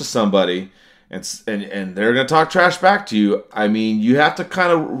trash to somebody and they're going to talk trash back to you, I mean, you have to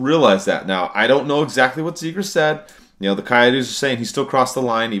kind of realize that. Now, I don't know exactly what Zegras said. The Coyotes are saying he still crossed the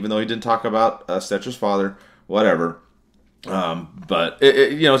line, even though he didn't talk about Stecher's father, whatever. But,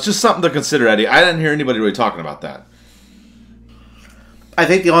 it's just something to consider, Eddie. I didn't hear anybody really talking about that. I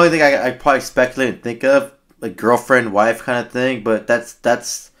think the only thing I probably speculate and think of, like girlfriend, wife kind of thing, but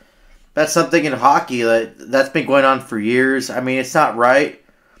that's something in hockey that's been going on for years. I mean, it's not right.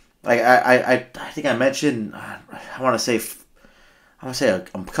 Like I think I mentioned, I want to say a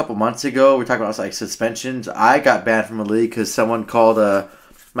couple months ago, we were talking about like suspensions. I got banned from a league because someone called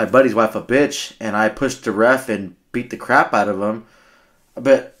my buddy's wife a bitch, and I pushed the ref and beat the crap out of him.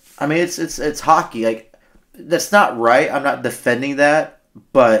 But I mean, it's hockey. Like, that's not right. I'm not defending that,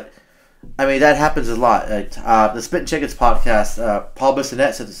 but I mean, that happens a lot. The Spit and Chickens podcast, Paul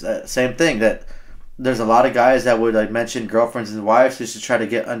Bissonnette said the same thing, that there's a lot of guys that would like mention girlfriends and wives just to try to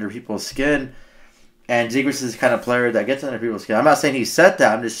get under people's skin. And Zegras is the kind of player that gets under people's skin. I'm not saying he said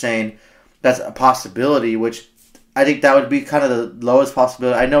that. I'm just saying that's a possibility, which I think that would be kind of the lowest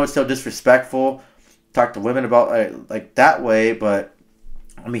possibility. I know it's still disrespectful to talk to women about like that way, but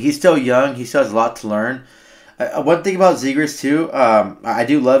I mean, he's still young. He still has a lot to learn. One thing about Zegras too, I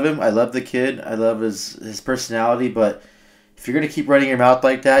do love him. I love the kid. I love his personality, but if you're going to keep running your mouth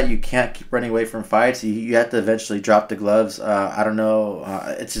like that, you can't keep running away from fights. You have to eventually drop the gloves. I don't know.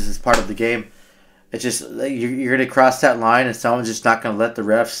 It's part of the game. It's just you're going to cross that line, and someone's just not going to let the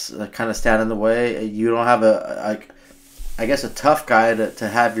refs kind of stand in the way. You don't have a tough guy to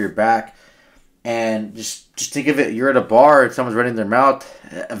have your back. And just think of it, you're at a bar and someone's running their mouth.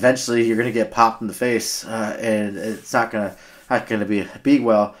 Eventually, you're going to get popped in the face, and it's not going to be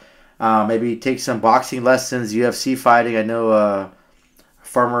well. Maybe take some boxing lessons, UFC fighting. I know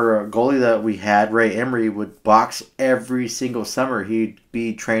former goalie that we had, Ray Emery, would box every single summer. He'd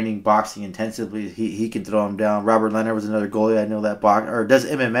be training boxing intensively. He could throw him down. Robert Leonard was another goalie I know that does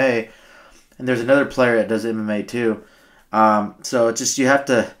MMA, and there's another player that does MMA too. So it's just you have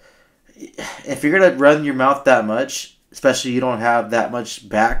to. If you're going to run your mouth that much, especially you don't have that much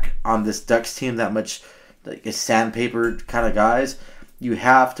back on this Ducks team, that much like a sandpaper kind of guys, you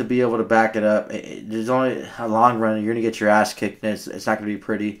have to be able to back it up. There's only a long run, you're going to get your ass kicked, and it's not going to be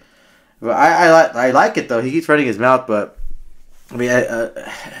pretty. But I like it, though. He keeps running his mouth, but I mean,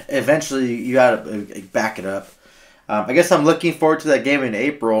 eventually you got to back it up. I guess I'm looking forward to that game in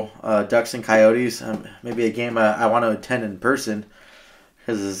April, Ducks and Coyotes. Maybe a game I want to attend in person.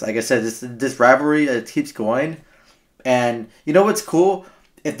 Because, like I said, this rivalry, it keeps going. And you know what's cool?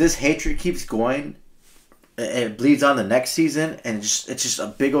 If this hatred keeps going, it bleeds on the next season, and it's just a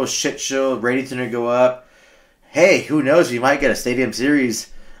big old shit show. Ratings are going to go up. Hey, who knows? We might get a Stadium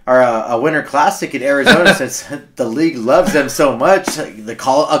Series or a Winter Classic in Arizona since the league loves them so much. A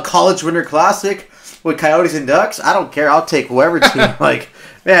college Winter Classic with Coyotes and Ducks? I don't care. I'll take whoever team. Like,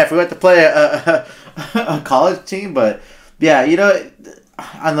 man, if we went to play a college team. But, yeah, you know,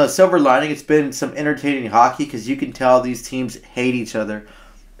 on the silver lining, it's been some entertaining hockey because you can tell these teams hate each other.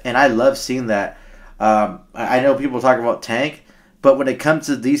 And I love seeing that. I know people talk about tank, but when it comes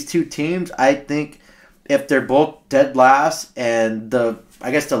to these two teams, I think if they're both dead last and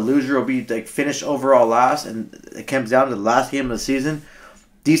I guess the loser will be like finish overall last, and it comes down to the last game of the season,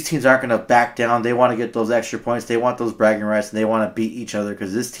 these teams aren't going to back down. They want to get those extra points. They want those bragging rights, and they want to beat each other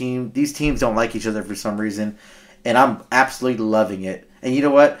because these teams don't like each other for some reason, and I'm absolutely loving it. And you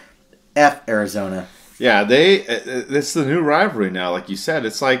know what? F Arizona. Yeah, it's the new rivalry now. Like you said,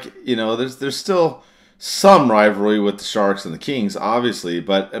 it's like, you know, there's still some rivalry with the Sharks and the Kings, obviously,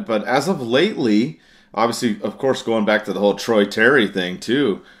 but as of lately, obviously, of course, going back to the whole Troy Terry thing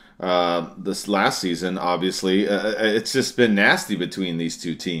too, this last season, obviously, it's just been nasty between these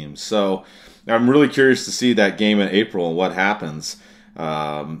two teams. So I'm really curious to see that game in April and what happens.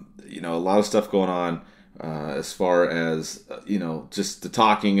 You know, a lot of stuff going on as far as, you know, just the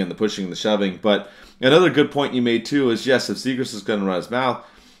talking and the pushing and the shoving. But another good point you made too is, yes, if Zegras is going to run his mouth,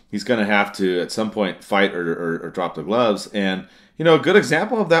 he's going to have to at some point fight or drop the gloves. And, you know, a good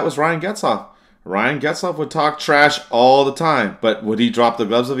example of that was Ryan Getzlaf. Ryan Getzlaf would talk trash all the time, but would he drop the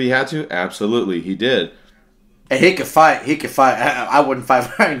gloves if he had to? Absolutely, he did. And he could fight. I wouldn't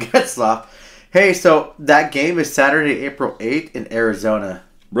fight Ryan Getzlaf. Hey, so that game is Saturday, April 8th in Arizona.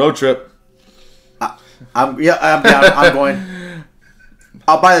 Road trip. I'm down. I'm going.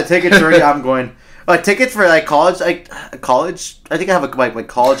 I'll buy the tickets already. I'm going. Tickets for like college. I think I have a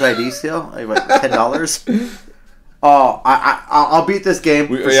college ID still. Like $10. Oh, I'll beat this game.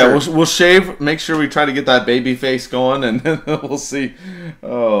 Sure. We'll shave. Make sure we try to get that baby face going, and then we'll see.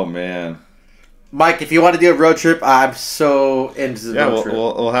 Oh man, Mike, if you want to do a road trip, I'm so into the road trip.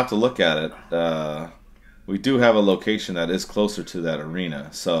 We'll have to look at it. We do have a location that is closer to that arena,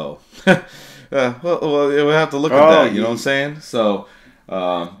 so we'll have to look at that. You know what I'm saying? So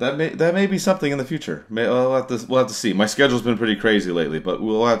that may be something in the future. We'll have to see. My schedule's been pretty crazy lately, but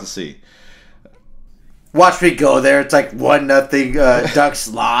we'll have to see. Watch me go there. It's like 1-0 Ducks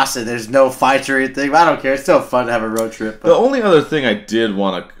loss, and there's no fights or anything. I don't care. It's still fun to have a road trip. But. The only other thing I did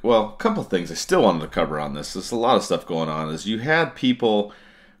want to, a couple things I still wanted to cover on this. There's a lot of stuff going on. Is you had people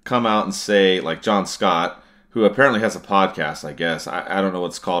come out and say, like John Scott, who apparently has a podcast. I guess I don't know what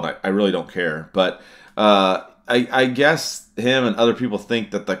it's called. I really don't care. But I guess him and other people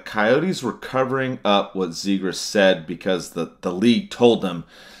think that the Coyotes were covering up what Zegras said because the league told them,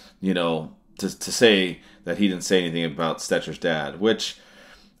 you know, to say that he didn't say anything about Stecher's dad, which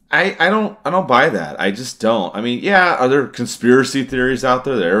I don't buy that. I just don't. I mean, yeah, are there conspiracy theories out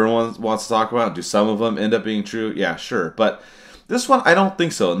there that everyone wants to talk about? Do some of them end up being true? Yeah, sure. But this one, I don't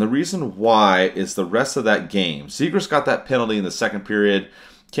think so. And the reason why is the rest of that game. Zegras got that penalty in the second period,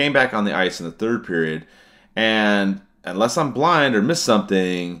 came back on the ice in the third period, and unless I'm blind or missed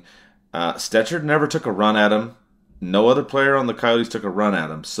something, Stecher never took a run at him. No other player on the Coyotes took a run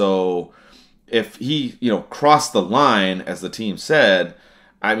at him. So if he, crossed the line, as the team said,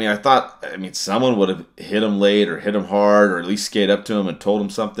 I mean, someone would have hit him late or hit him hard or at least skate up to him and told him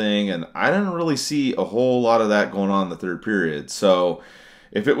something. And I didn't really see a whole lot of that going on in the third period. So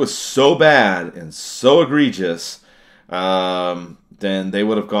if it was so bad and so egregious, then they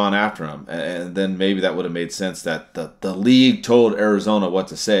would have gone after him. And then maybe that would have made sense that the league told Arizona what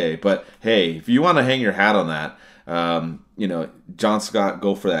to say. But hey, if you want to hang your hat on that, John Scott,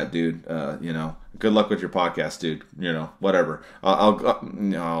 go for that, dude. Good luck with your podcast, dude. Whatever. I'll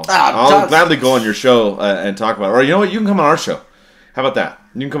gladly go on your show and talk about it. Or you know what? You can come on our show. How about that?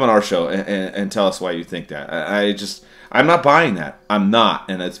 You can come on our show and tell us why you think that. I'm not buying that. I'm not.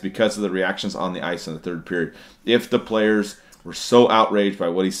 And it's because of the reactions on the ice in the third period. If the players were so outraged by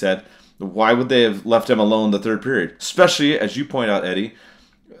what he said, why would they have left him alone the third period? Especially, as you point out, Eddie,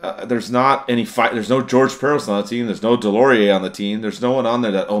 there's not any fight. There's no George Peros on the team. There's no Delorier on the team. There's no one on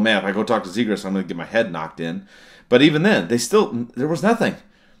there that, oh man, if I go talk to Zegras, I'm going to get my head knocked in. But even then, there was nothing.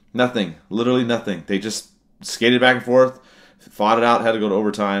 Nothing. Literally nothing. They just skated back and forth, fought it out, had to go to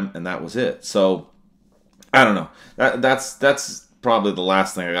overtime, and that was it. So, I don't know. That's probably the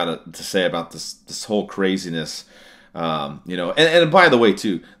last thing I got to say about this whole craziness. And by the way,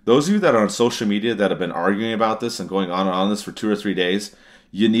 too, those of you that are on social media that have been arguing about this and going on this for 2 or 3 days,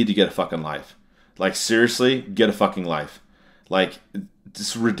 you need to get a fucking life. Like, seriously, get a fucking life. Like,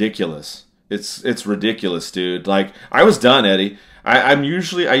 it's ridiculous. It's ridiculous, dude. Like, I was done, Eddie. I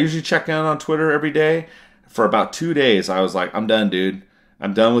usually check in on Twitter every day. For about 2 days, I was like, I'm done, dude.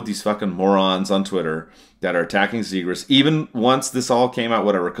 I'm done with these fucking morons on Twitter that are attacking Zegras. Even once this all came out,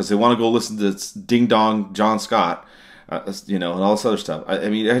 whatever, because they want to go listen to this ding-dong John Scott, and all this other stuff.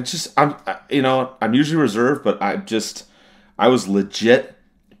 I'm usually reserved, but I was legit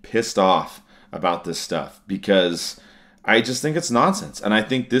pissed off about this stuff because I just think it's nonsense. And I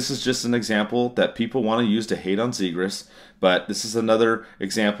think this is just an example that people want to use to hate on Zegras. But this is another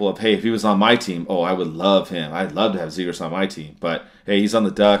example of, hey, if he was on my team, oh, I would love him. I'd love to have Zegras on my team. But, hey, he's on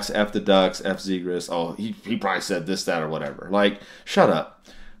the Ducks, F the Ducks, F Zegras. Oh, he probably said this, that, or whatever. Like, shut up.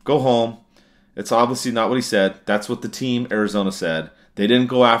 Go home. It's obviously not what he said. That's what the team, Arizona, said. They didn't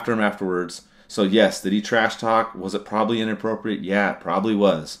go after him afterwards. So, yes, did he trash talk? Was it probably inappropriate? Yeah, it probably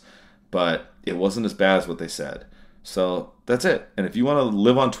was. But it wasn't as bad as what they said. So that's it. And if you want to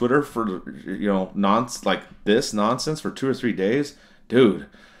live on Twitter for this nonsense for 2 or 3 days, dude,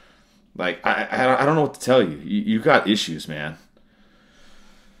 like I don't know what to tell you. You got issues, man.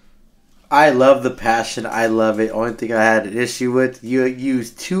 I love the passion. I love it. Only thing I had an issue with, you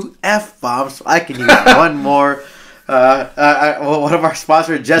used 2 F-bombs. So I can use one more. One of our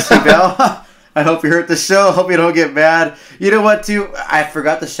sponsors, Jesse Bell. I hope you heard the show. Hope you don't get mad. You know what, too? I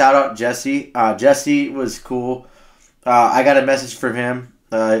forgot to shout out Jesse. Jesse was cool. I got a message from him.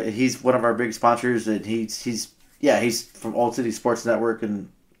 He's one of our big sponsors, and he's from Old City Sports Network,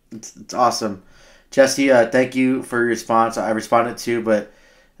 and it's awesome. Jesse, thank you for your response. I responded too, but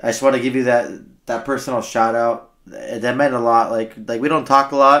I just want to give you that personal shout out. That meant a lot. Like we don't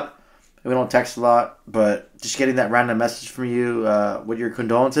talk a lot, we don't text a lot, but just getting that random message from you with your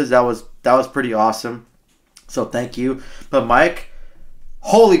condolences, that was pretty awesome. So thank you. But Mike,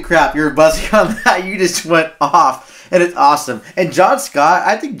 holy crap, you're buzzing on that. You just went off. And it's awesome. And John Scott,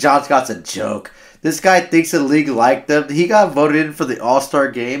 I think John Scott's a joke. This guy thinks the league liked him. He got voted in for the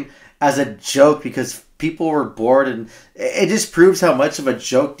All-Star game as a joke because people were bored. And it just proves how much of a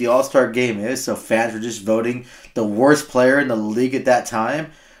joke the All-Star game is. So fans were just voting the worst player in the league at that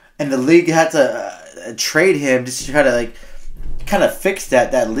time. And the league had to trade him just to try to kind of fix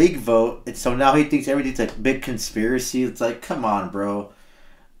that league vote. And so now he thinks everything's a big conspiracy. It's like, come on, bro.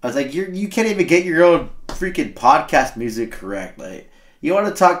 I was like, you can't even get your own freaking podcast music correct. Like, you want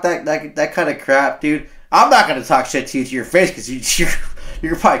to talk that kind of crap, dude? I'm not gonna talk shit to your face because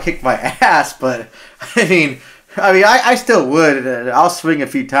you're probably kick my ass. But I mean, I still would. And I'll swing a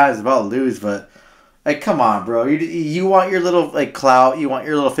few times if I'll lose. But like, come on, bro. You want your little clout. You want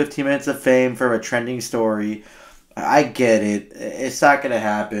your little 15 minutes of fame for a trending story. I get it. It's not gonna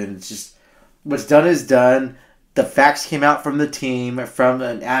happen. It's just what's done is done. The facts came out from the team, from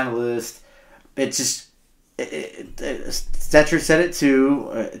an analyst. It's just, Stecher said it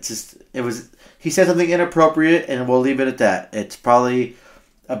too. He said something inappropriate, and we'll leave it at that. It's probably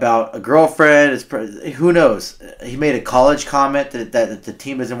about a girlfriend. Who knows? He made a college comment that the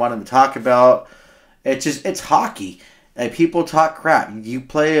team doesn't want him to talk about. It's hockey. Like, people talk crap. You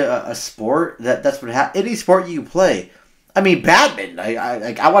play a sport, that's what happens. Any sport you play. I mean, badminton.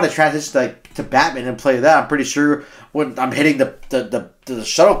 I want to transition to badminton and play that. I'm pretty sure when I'm hitting the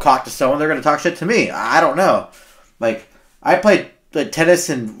shuttlecock to someone, they're going to talk shit to me. I don't know. Like, I played tennis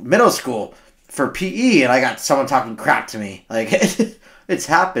in middle school for PE, and I got someone talking crap to me. Like, it's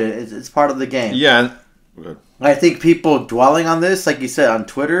happened. It's part of the game. Yeah. I think people dwelling on this, like you said, on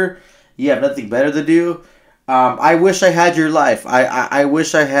Twitter, you have nothing better to do. I wish I had your life. I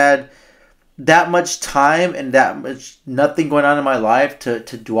wish I had that much time and that much nothing going on in my life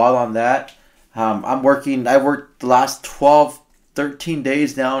to dwell on that. I worked the last 12, 13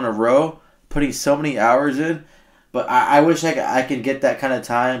 days now in a row, putting so many hours in. But I wish I could get that kind of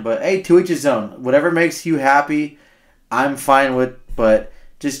time. But hey, to each his own. Whatever makes you happy, I'm fine with. But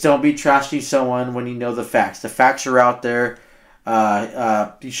just don't be trashing someone when you know the facts. The facts are out there.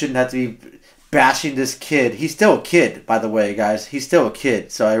 You shouldn't have to be bashing this kid. He's still a kid, by the way, guys. He's still a kid.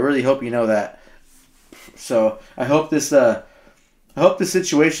 So I really hope you know that. So I hope this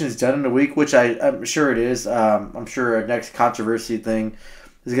situation is done in a week, which I'm sure it is. I'm sure our next controversy thing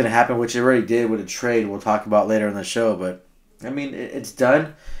is going to happen, which it already did with a trade we'll talk about later in the show. But, I mean, it's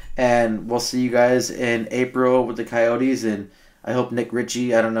done. And we'll see you guys in April with the Coyotes. And I hope Nick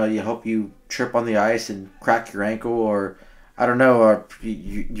Ritchie, I don't know, you hope you trip on the ice and crack your ankle, or I don't know, or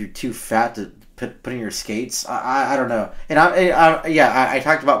you're too fat to put in your skates. I don't know. And I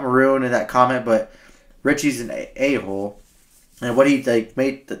talked about Maroon in that comment, but Richie's an a-hole. And what he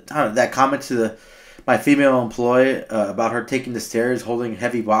made that comment to my female employee about her taking the stairs holding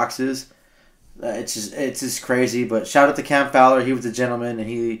heavy boxes. It's just crazy. But shout out to Cam Fowler. He was a gentleman, and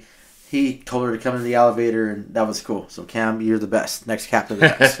he told her to come in the elevator, and that was cool. So Cam, you're the best. Next captain of the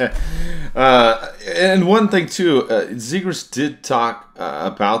Ducks. And one thing too, Zegras did talk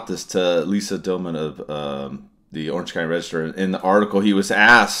about this to Lisa Doman of the Orange County Register. In the article, he was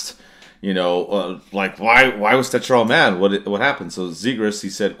asked, why was Tetral mad? What happened? So Zegras, he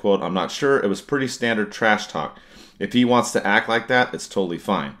said, quote, "I'm not sure. It was pretty standard trash talk. If he wants to act like that, it's totally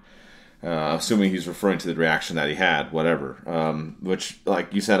fine." Assuming he's referring to the reaction that he had, whatever. Which,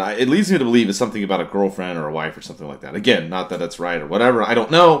 like you said, it leads me to believe it's something about a girlfriend or a wife or something like that. Again, not that that's right or whatever. I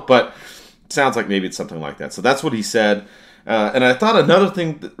don't know, but it sounds like maybe it's something like that. So that's what he said. And I thought another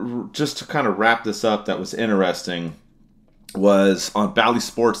thing, just to kind of wrap this up, that was interesting, was on Bally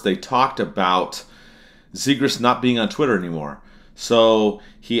Sports, they talked about Zegras not being on Twitter anymore. So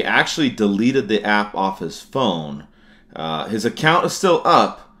he actually deleted the app off his phone. His account is still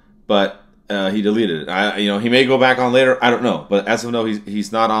up, but he deleted it. He may go back on later. I don't know. But as of now,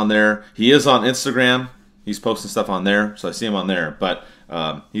 he's not on there. He is on Instagram. He's posting stuff on there, so I see him on there. But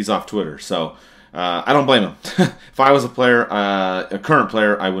he's off Twitter. So I don't blame him. If I was a player, a current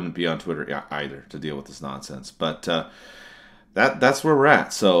player, I wouldn't be on Twitter either to deal with this nonsense. But that's where we're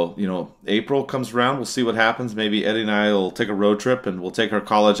at. So, April comes around. We'll see what happens. Maybe Eddie and I will take a road trip, and we'll take our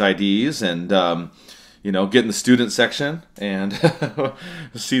college IDs and get in the student section and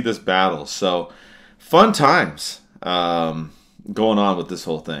see this battle. So, fun times going on with this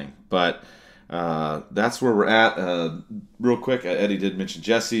whole thing. But that's where we're at. Real quick, Eddie did mention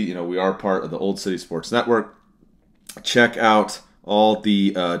Jesse. We are part of the Old City Sports Network. Check out all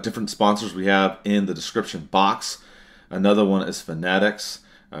the different sponsors we have in the description box. Another one is Fanatics.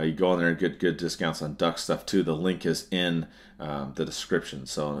 You go in there and get good discounts on Duck stuff too. The link is in the description,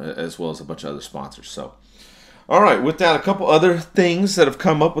 so as well as a bunch of other sponsors. So, all right. With that, a couple other things that have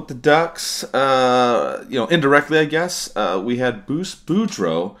come up with the Ducks. Indirectly, I guess. We had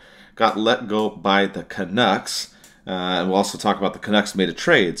Boudreau got let go by the Canucks, and we'll also talk about the Canucks made a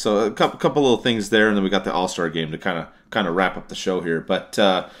trade. So a couple little things there, and then we got the All-Star game to kind of wrap up the show here. But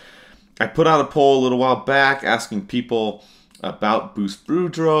I put out a poll a little while back asking people about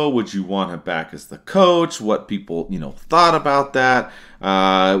Boudreau. Would you want him back as the coach? What people, thought about that.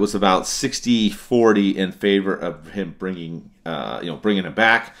 It was about 60-40 in favor of him bringing him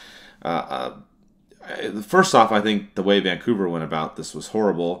back. First off, I think the way Vancouver went about this was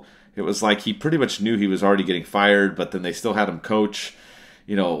horrible. It was like he pretty much knew he was already getting fired, but then they still had him coach,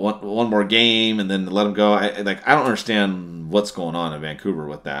 one more game and then let him go. I don't understand what's going on in Vancouver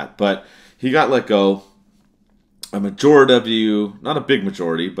with that. But he got let go. A majority of you, not a big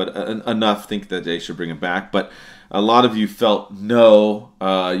majority, but enough think that they should bring him back. But a lot of you felt no.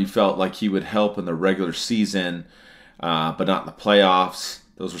 You felt like he would help in the regular season, but not in the playoffs.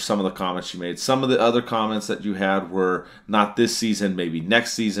 Those were some of the comments you made. Some of the other comments that you had were not this season, maybe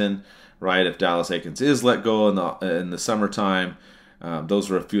next season, right? If Dallas Eakins is let go in the summertime, Those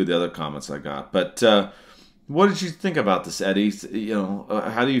were a few of the other comments I got. But what did you think about this, Eddie?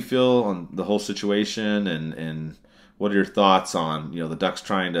 How do you feel on the whole situation, and what are your thoughts on the Ducks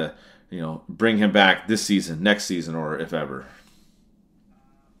trying to bring him back this season, next season, or if ever?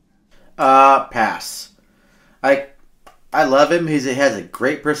 Pass. I love him. He has a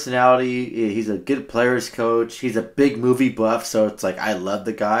great personality. He's a good players coach. He's a big movie buff, so it's like I love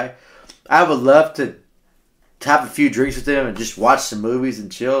the guy. I would love to have a few drinks with him and just watch some movies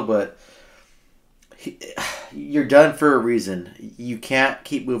and chill, but you're done for a reason. You can't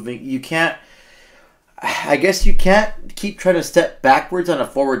keep moving. I guess you can't keep trying to step backwards on a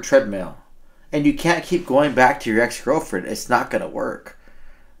forward treadmill. And you can't keep going back to your ex-girlfriend. It's not going to work.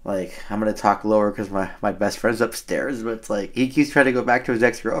 Like, I'm going to talk lower because my best friend's upstairs, but it's like, he keeps trying to go back to his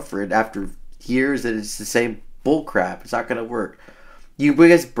ex-girlfriend after years and it's the same bull crap. It's not going to work. You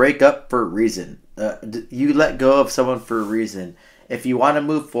guys break up for a reason. You let go of someone for a reason. If you want to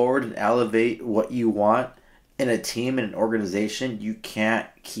move forward and elevate what you want in a team, in an organization, you can't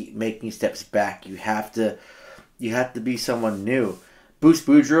keep making steps back. You have to be someone new.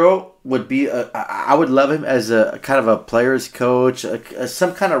 Boudreau would be I would love him as a kind of a player's coach,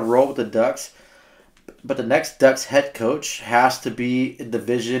 some kind of role with the Ducks. But the next Ducks head coach has to be the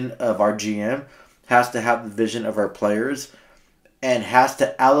vision of our GM, has to have the vision of our players, and has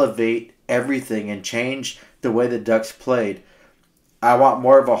to elevate everything and change the way the Ducks played. I want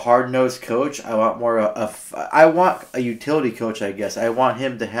more of a hard-nosed coach. I want a utility coach, I guess. I want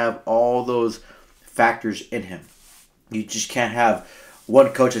him to have all those factors in him. You just can't have one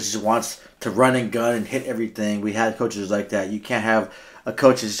coach that just wants to run and gun and hit everything. We had coaches like that. You can't have a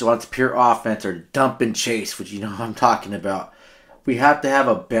coach that just wants pure offense or dump and chase, which you know what I'm talking about. We have to have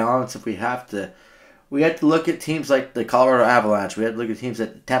a balance. We have to look at teams like the Colorado Avalanche. We have to look at teams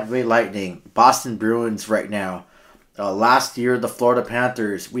like Tampa Bay Lightning, Boston Bruins right now. Last year, the Florida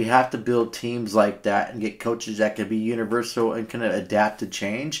Panthers. We have to build teams like that and get coaches that can be universal and can adapt to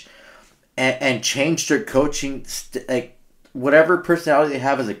change and change their coaching, whatever personality they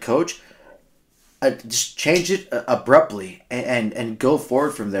have as a coach, just change it abruptly and go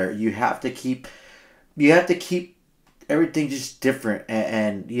forward from there. You have to keep everything just different,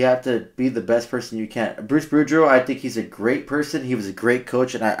 and you have to be the best person you can. Bruce Boudreau, I think he's a great person. He was a great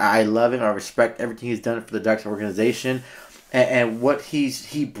coach, and I love him. I respect everything he's done for the Ducks organization and what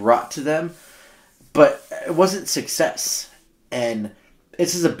he brought to them. But it wasn't success. And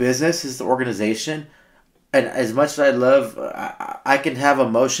this is a business, this is the organization. And as much as I love, I can have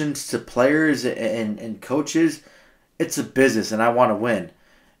emotions to players and coaches. It's a business, and I want to win.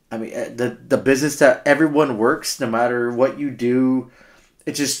 I mean, the business that everyone works, no matter what you do,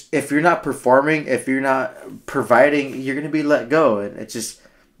 it's just, if you're not performing, if you're not providing, you're going to be let go. And it's just,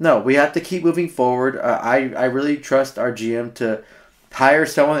 no, we have to keep moving forward. I really trust our GM to hire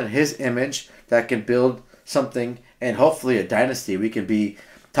someone in his image that can build something and hopefully a dynasty. We could be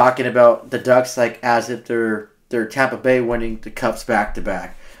talking about the Ducks like as if they're Tampa Bay winning the Cups back to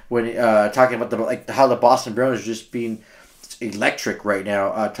back. When talking about how the Boston Bruins are just being electric right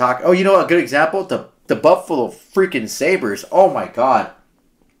now. A good example, the Buffalo freaking Sabres. Oh my God,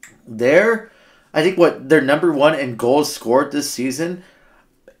 they're number one in goals scored this season,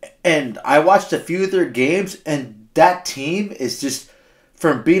 and I watched a few of their games, and that team is just,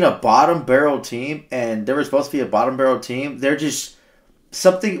 from being a bottom barrel team, and they were supposed to be a bottom barrel team, they're just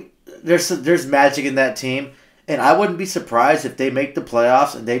something. There's magic in that team, and I wouldn't be surprised if they make the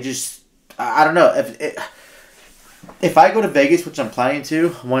playoffs and they just, I don't know if I go to Vegas, which I'm planning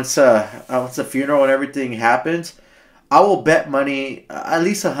to, once the funeral and everything happens, I will bet money at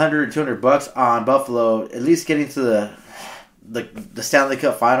least $100 or $200 on Buffalo, at least getting to the Stanley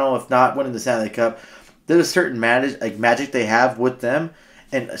Cup final, if not winning the Stanley Cup. There's a certain magic they have with them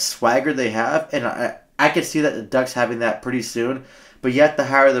and a swagger they have, and I can see that the Ducks having that pretty soon. But you have to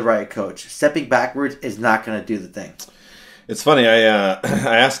hire the right coach. Stepping backwards is not going to do the thing. It's funny. I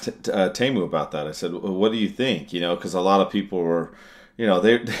asked Tamu about that. I said, "What do you think?" Because a lot of people were,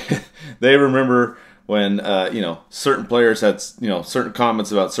 they remember when certain players had certain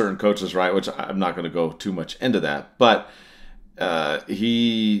comments about certain coaches, right? Which I'm not going to go too much into that. But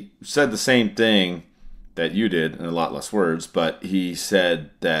he said the same thing that you did in a lot less words. But he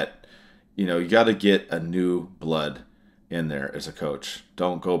said that you got to get a new blood in there as a coach.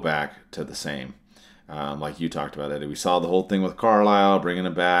 Don't go back to the same. Like you talked about, Eddie. We saw the whole thing with Carlisle, bringing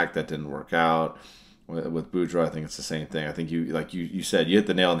him back. That didn't work out. With Boudreau, I think it's the same thing. I think you said, you hit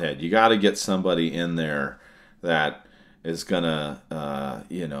the nail on the head. You got to get somebody in there that is going to,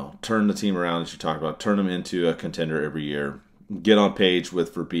 turn the team around, as you talked about, turn them into a contender every year. get on page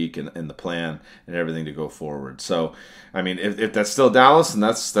with Verbeek and the plan and everything to go forward. So, I mean, if that's still Dallas and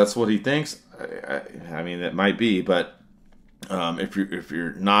that's what he thinks, I mean, it might be. But if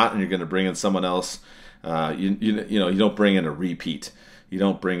you're not and you're going to bring in someone else, you don't bring in a repeat. You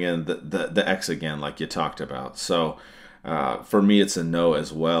don't bring in the X again like you talked about. So for me, it's a no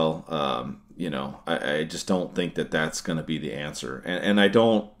as well. I just don't think that's going to be the answer. And I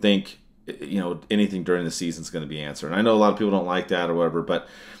don't think, anything during the season is going to be answered. And I know a lot of people don't like that or whatever, but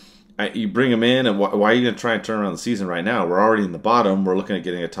you bring them in, and why are you going to try and turn around the season right now? We're already in the bottom. We're looking at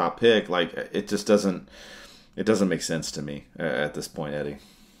getting a top pick. Like, it just doesn't make sense to me at this point, Eddie.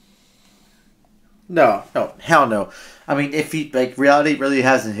 No, hell no. I mean, if reality really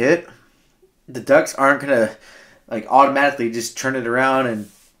hasn't hit, the Ducks aren't gonna automatically just turn it around and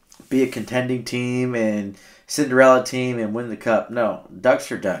be a contending team and Cinderella team and win the cup. No,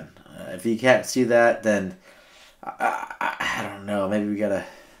 Ducks are done. If you can't see that, then I don't know. Maybe we gotta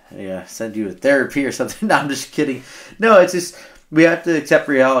send you to therapy or something. No, I'm just kidding. No, it's just we have to accept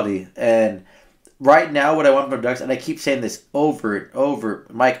reality. And right now, what I want from Ducks, and I keep saying this over and over,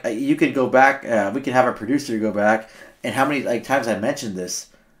 Mike, you can go back. We can have our producer go back, and how many times I mentioned this.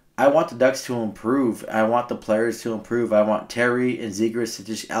 I want the Ducks to improve. I want the players to improve. I want Terry and Zegras to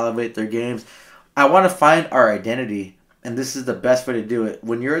just elevate their games. I want to find our identity, and this is the best way to do it.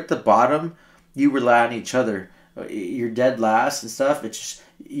 When you're at the bottom, you rely on each other. You're dead last and stuff. It's just,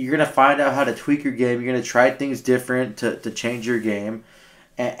 you're gonna find out how to tweak your game. You're gonna try things different to change your game.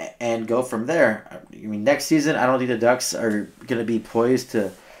 And go from there. I mean, next season, I don't think the Ducks are going to be poised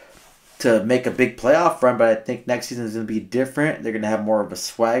to make a big playoff run, but I think next season is going to be different. They're going to have more of a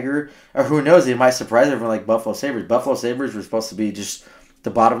swagger. Or who knows, they might surprise everyone like Buffalo Sabres. Buffalo Sabres were supposed to be just the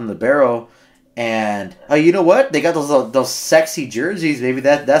bottom of the barrel. And, you know what? They got those sexy jerseys. Maybe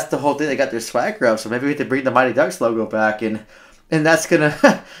that's the whole thing. They got their swagger up. So maybe we have to bring the Mighty Ducks logo back. And that's going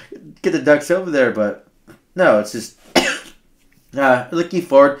to get the Ducks over there. But, no, it's just... looking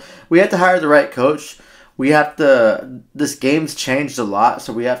forward, we have to hire the right coach. This game's changed a lot,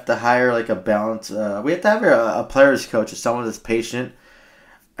 so we have to hire a balance. We have to have a player's coach, someone that's patient,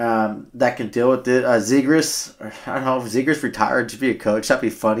 that can deal with it. Zegras, I don't know if Zegras retired to be a coach. That'd be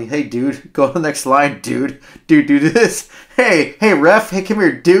funny. Hey, dude, go to the next line, dude. Dude, do this. Hey, ref. Hey, come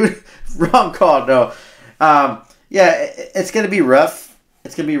here, dude. Wrong call. No. It's gonna be rough.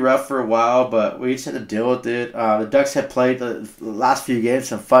 It's going to be rough for a while, but we just have to deal with it. The Ducks have played the last few games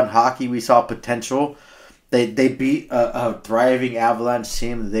some fun hockey. We saw potential. They beat a thriving Avalanche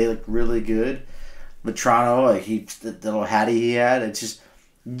team. They looked really good. Vetrano, the little hattie he had. It's just,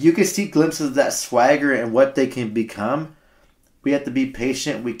 you can see glimpses of that swagger and what they can become. We have to be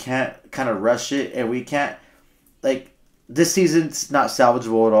patient. We can't kind of rush it, and we can't, this season's not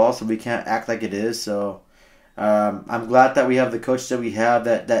salvageable at all, so we can't act like it is, so... I'm glad that we have the coach that we have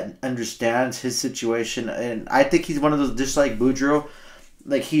that understands his situation, and I think he's one of those, just like Boudreau,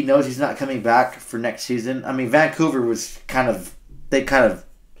 he knows he's not coming back for next season. I mean, Vancouver was they kind of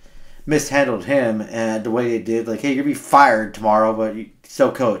mishandled him and the way they did. Hey, you're gonna be fired tomorrow, but you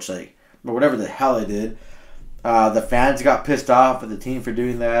still coach, or whatever the hell they did. The fans got pissed off at the team for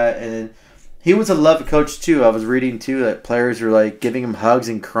doing that, and he was a loved coach too. I was reading too that players were giving him hugs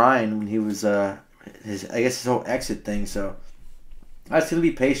and crying when he was his whole exit thing. So I was gonna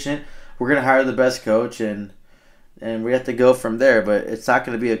be patient. We're gonna hire the best coach, and we have to go from there. But it's not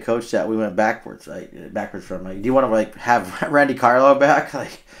gonna be a coach that we went backwards from. Do you want to have Randy Carlo back? I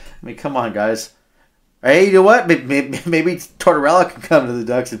mean, come on, guys. Hey, you know what? Maybe Tortorella can come to the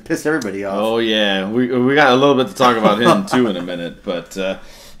Ducks and piss everybody off. Oh yeah, we got a little bit to talk about him too in a minute, but.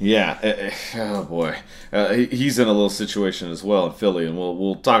 Oh boy, he's in a little situation as well in Philly, and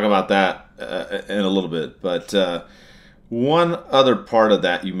we'll talk about that in a little bit. But one other part of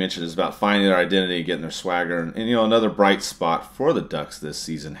that you mentioned is about finding their identity, getting their swagger, and another bright spot for the Ducks this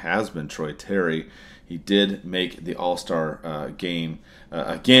season has been Troy Terry. He did make the All-Star game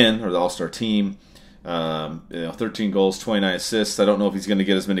again, or the All-Star team. 13 goals, 29 assists. I don't know if he's going to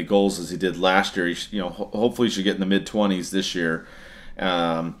get as many goals as he did last year. Hopefully he should get in the mid-20s this year.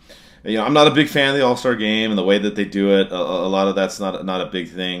 I'm not a big fan of the All-Star game and the way that they do it. A lot of that's not a big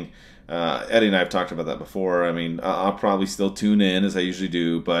thing. Eddie and I have talked about that before. I mean, I'll probably still tune in as I usually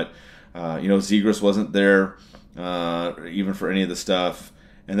do, but Zegras wasn't there even for any of the stuff.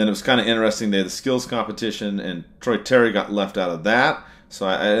 And then it was kind of interesting. They had the skills competition, and Troy Terry got left out of that. So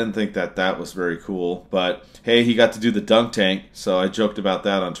I didn't think that was very cool. But, hey, he got to do the dunk tank. So I joked about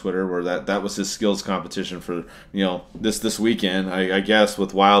that on Twitter, where that was his skills competition for, this weekend, I guess,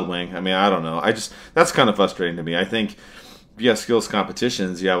 with Wild Wing. I mean, I don't know. That's kind of frustrating to me. I think if you have skills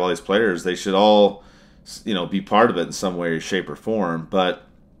competitions, you have all these players, they should all be part of it in some way, shape, or form. But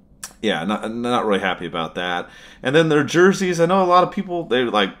yeah, not really happy about that. And then their jerseys, I know a lot of people,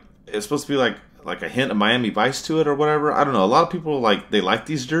 it's supposed to be like a hint of Miami Vice to it or whatever. I don't know. A lot of people they like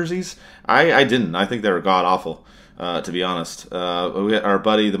these jerseys. I didn't. I think they were god awful, to be honest. Our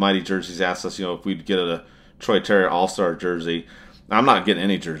buddy, the Mighty Jerseys, asked us, if we'd get a Troy Terry All-Star jersey. I'm not getting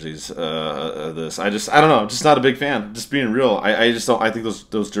any jerseys of this. I don't know. I'm just not a big fan. Just being real. I just don't. I think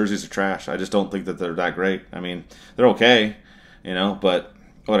those jerseys are trash. I just don't think that they're that great. I mean, they're okay, but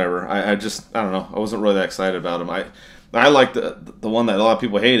whatever. I don't know. I wasn't really that excited about them. I like the one that a lot of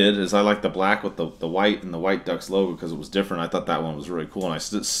people hated is I like the black with the white and the white Ducks logo because it was different. I thought that one was really cool, and I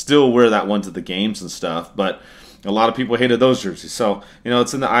still wear that one to the games and stuff. But a lot of people hated those jerseys. So,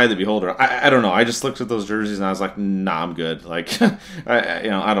 it's in the eye of the beholder. I don't know. I just looked at those jerseys and I was like, nah, I'm good. Like,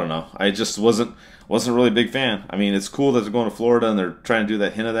 I don't know. I just wasn't really a big fan. I mean, it's cool that they're going to Florida and they're trying to do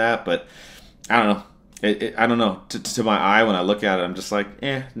that hint of that, but I don't know. I don't know. To my eye, when I look at it, I'm just like,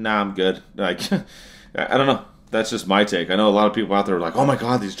 nah, I'm good. Like, I don't know. That's just my take. I know a lot of people out there are like, oh my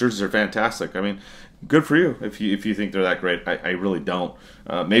God, these jerseys are fantastic. I mean, good for you if you think they're that great. I really don't.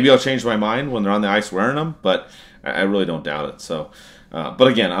 Maybe I'll change my mind when they're on the ice wearing them, but I really don't doubt it. So, but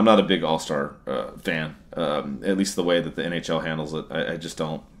again, I'm not a big All-Star fan. At least the way that the NHL handles it, I just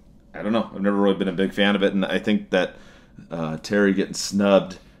don't. I don't know. I've never really been a big fan of it, and I think that Terry getting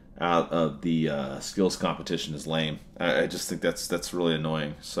snubbed out of the skills competition is lame. I just think that's really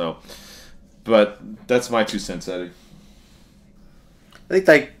annoying. So, but that's my 2 cents, Eddie. I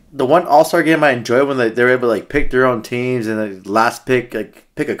think the one All-Star game I enjoyed when they were able to pick their own teams and the last pick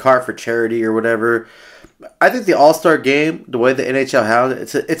pick a car for charity or whatever. I think the All-Star game, the way the NHL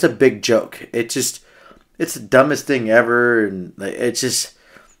has it, it's a big joke. It's the dumbest thing ever, and it's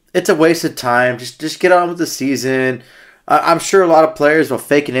a waste of time. Just get on with the season. I'm sure a lot of players will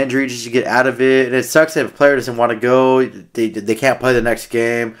fake an injury just to get out of it, and it sucks if a player doesn't want to go. They can't play the next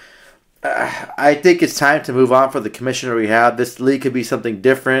game. I think it's time to move on for the commissioner we have. This league could be something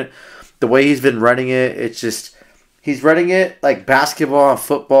different. The way he's been running it, he's running it like basketball and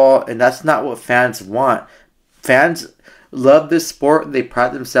football, and that's not what fans want. Fans love this sport, and they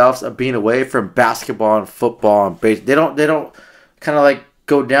pride themselves on being away from basketball and football and baseball. They don't kind of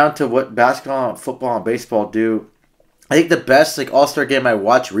go down to what basketball and football and baseball do. I think the best All-Star game I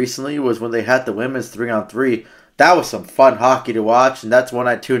watched recently was when they had the women's 3-on-3. That was some fun hockey to watch, and that's when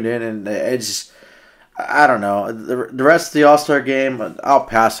I tuned in, and it's just, I don't know. The rest of the All-Star game, I'll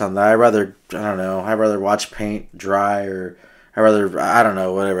pass on that. I'd rather watch paint dry, or I don't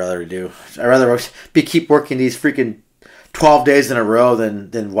know what I'd rather do. I'd rather keep working these freaking 12 days in a row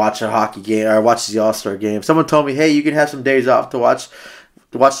than watch a hockey game or watch the All-Star game. Someone told me, hey, you can have some days off to watch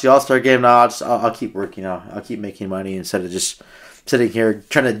the All-Star game. No, I'll keep working. I'll keep making money instead of just sitting here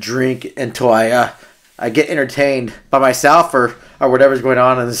trying to drink until I get entertained by myself or whatever's going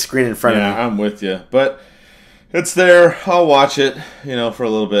on the screen in front of me. Yeah, I'm with you. But it's there. I'll watch it, for a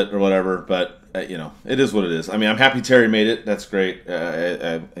little bit or whatever. But, it is what it is. I mean, I'm happy Terry made it. That's great.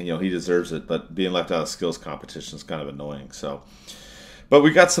 He deserves it. But being left out of skills competition is kind of annoying. So, but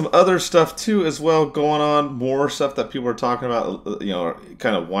we got some other stuff, too, as well going on. More stuff that people are talking about,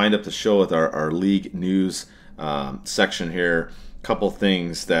 kind of wind up the show with our league news section here. Couple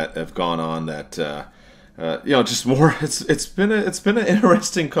things that have gone on that... just more. It's been an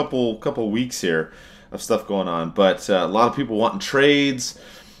interesting couple weeks here of stuff going on, but a lot of people wanting trades.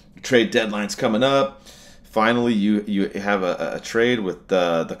 Trade deadline's coming up. Finally, you have a trade with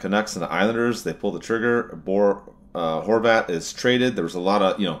the Canucks and the Islanders. They pull the trigger. Horvat is traded. There was a lot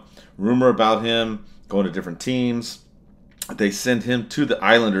of rumor about him going to different teams. They send him to the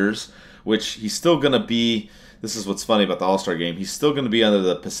Islanders, which he's still going to be. This is what's funny about the All-Star game. He's still going to be under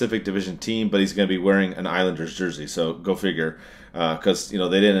the Pacific Division team, but he's going to be wearing an Islanders jersey. So go figure, because they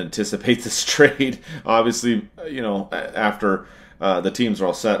didn't anticipate this trade. Obviously, after the teams are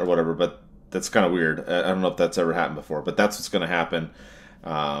all set or whatever. But that's kind of weird. I don't know if that's ever happened before, but that's what's going to happen.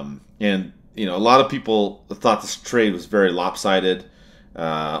 And a lot of people thought this trade was very lopsided,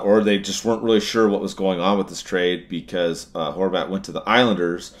 or they just weren't really sure what was going on with this trade because Horvat went to the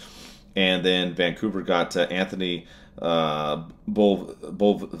Islanders. And then Vancouver got Anthony Beauvillier,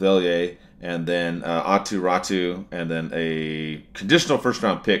 and then Atu Ratu, and then a conditional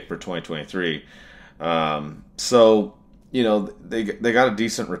first-round pick for 2023. So, they got a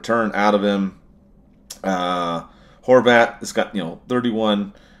decent return out of him. Horvat has got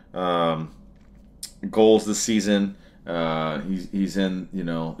 31 goals this season. He's in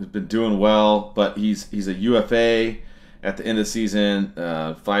he's been doing well, but he's a UFA. At the end of the season,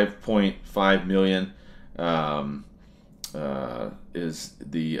 $5.5 million. is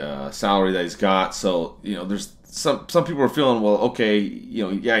the salary that he's got. So there's some people are feeling, well, okay,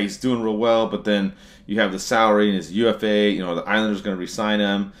 yeah, he's doing real well, but then you have the salary and his UFA. The Islanders going to re-sign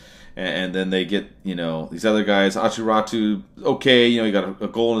him, and then they get these other guys. Achiratu, okay, he got a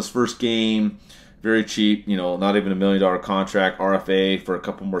goal in his first game, very cheap. Not even $1 million contract. RFA for a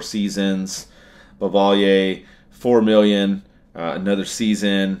couple more seasons. Bavalier, $4 million, another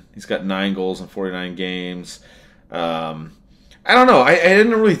season. He's got 9 goals in 49 games. I don't know. I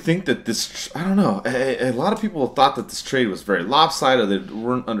didn't really think that this. I don't know. A lot of people thought that this trade was very lopsided. They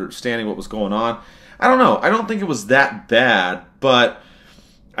weren't understanding what was going on. I don't know. I don't think it was that bad, but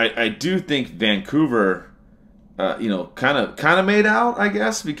I do think Vancouver, kind of made out, I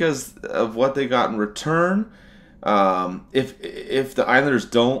guess, because of what they got in return. If the Islanders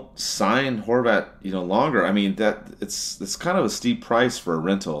don't sign Horvat, longer, I mean that it's kind of a steep price for a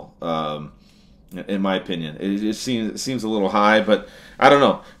rental. In my opinion, it seems a little high, but I don't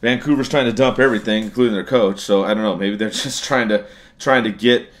know. Vancouver's trying to dump everything, including their coach. So I don't know. Maybe they're just trying to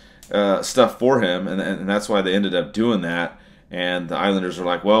get stuff for him, and that's why they ended up doing that. And the Islanders are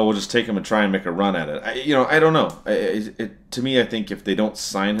like, well, we'll just take him and try and make a run at it. I don't know. To me, I think if they don't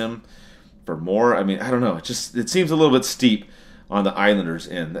sign him for more, I mean, I don't know. It seems a little bit steep on the Islanders'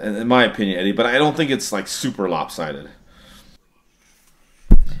 end, in my opinion, Eddie. But I don't think it's like super lopsided.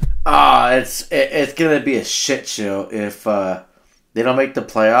 It's gonna be a shit show if they don't make the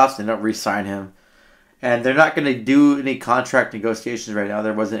playoffs. They don't re-sign him, and they're not gonna do any contract negotiations right now.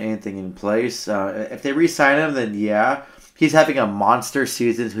 There wasn't anything in place. If they re-sign him, then yeah, he's having a monster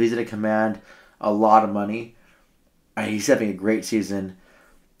season, so he's gonna command a lot of money. He's having a great season.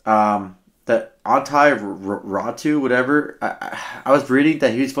 The Antai Ratu, whatever. I was reading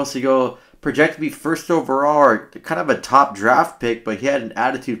that he was supposed to go. Projected to be first overall or kind of a top draft pick, but he had an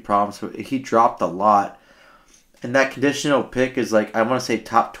attitude problem, so he dropped a lot. And that conditional pick is like, I want to say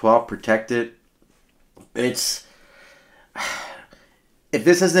top 12 protected. If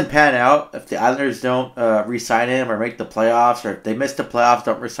this doesn't pan out, if the Islanders don't re-sign him or make the playoffs, or if they miss the playoffs,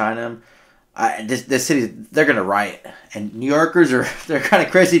 don't re-sign him, this city, they're going to riot. And New Yorkers they're kind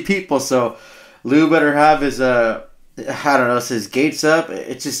of crazy people, so Lou better have his, his gates up.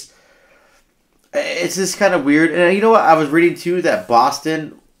 It's just kind of weird. And you know what? I was reading, too, that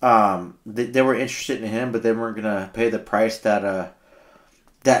Boston, they were interested in him, but they weren't going to pay the price that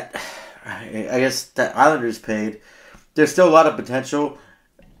I guess that Islanders paid. There's still a lot of potential.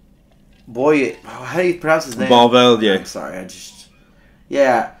 Boy, how do you pronounce his name? Valverde. I'm sorry.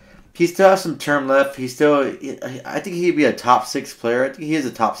 Yeah. He still has some term left. I think he'd be a top 6 player. I think he is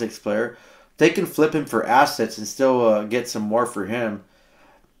a top 6 player. They can flip him for assets and still get some more for him.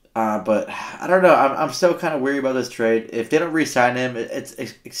 But I don't know. I'm still kind of weary about this trade. If they don't re-sign him, it's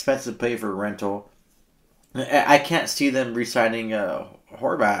expensive to pay for rental. I can't see them re-signing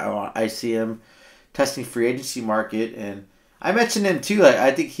Horvat. I see him testing free agency market, and I mentioned him too.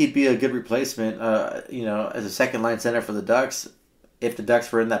 I think he'd be a good replacement. As a second line center for the Ducks, if the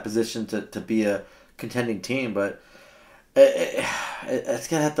Ducks were in that position to be a contending team. But it's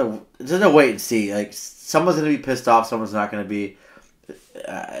gonna have to. There's no wait and see. Like someone's gonna be pissed off. Someone's not gonna be.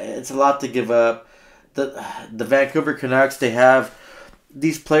 It's a lot to give up. The Vancouver Canucks, they have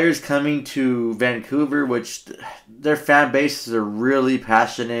these players coming to Vancouver, which their fan bases are really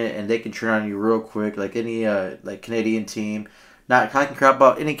passionate and they can turn on you real quick, like any Canadian team. Not talking crap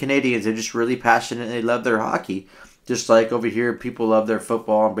about any Canadians, they're just really passionate and they love their hockey. Just like over here, people love their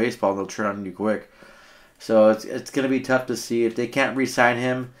football and baseball and they'll turn on you quick. So it's going to be tough to see if they can't re-sign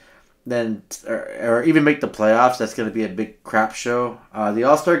him. Then or even make the playoffs. That's going to be a big crap show. The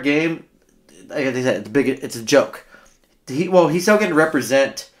All-Star game, like I said, it's a joke. He's still going to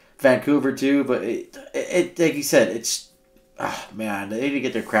represent Vancouver too, but it like you said, they need to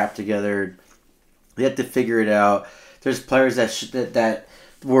get their crap together. They have to figure it out. There's players that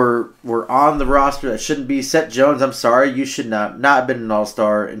were on the roster that shouldn't be. Seth Jones, I'm sorry, you should not have been an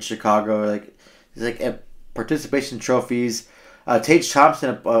All-Star in Chicago. Participation trophies. Tage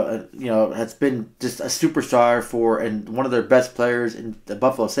Thompson, has been just a superstar and one of their best players in the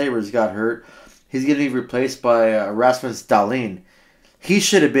Buffalo Sabres got hurt. He's going to be replaced by Rasmus Dahlin. He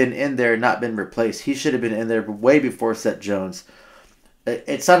should have been in there, not been replaced. He should have been in there way before Seth Jones.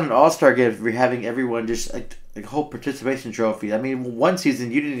 It's not an all-star game if you're having everyone just a whole participation trophy. I mean, one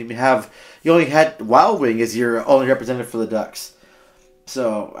season you only had Wild Wing as your only representative for the Ducks.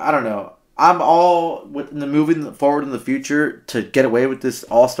 So, I don't know. I'm all with the moving forward in the future to get away with this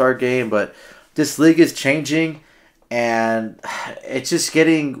all-star game, but this league is changing, and it's just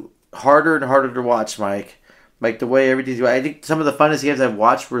getting harder and harder to watch, Mike. Like the way everything's going. I think some of the funnest games I've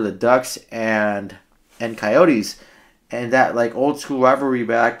watched were the Ducks and Coyotes, and that like old school rivalry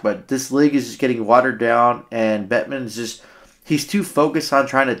back. But this league is just getting watered down, and Bettman is just he's too focused on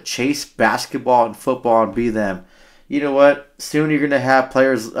trying to chase basketball and football and be them. You know what? Soon you're gonna have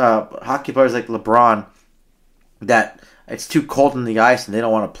players, hockey players like LeBron, that it's too cold in the ice and they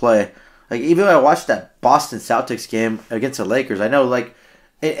don't want to play. Like even when I watched that Boston Celtics game against the Lakers, I know like,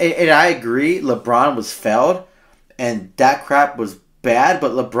 and I agree, LeBron was fouled, and that crap was bad.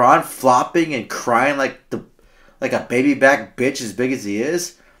 But LeBron flopping and crying like a baby back bitch as big as he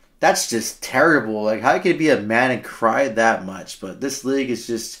is, that's just terrible. Like how can he be a man and cry that much? But this league is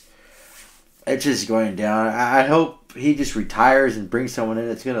just, it's just going down. I hope he just retires and brings someone in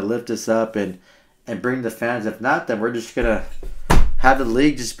that's gonna lift us up and bring the fans. If not, then we're just gonna have the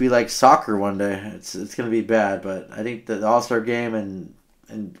league just be like soccer one day. It's going to be bad, but I think the All-Star game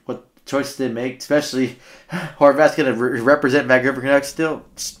and what choices they make, especially Horvat's going to represent Vancouver Canucks still.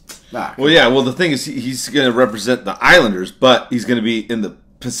 Well, yeah. Well, the thing is, he's going to represent the Islanders, but he's going to be in the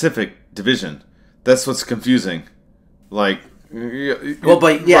Pacific Division. That's what's confusing. Like, well,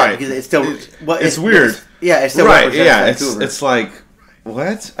 but yeah, right. Because it's still it's weird. It's still right. Yeah, Vancouver. It's like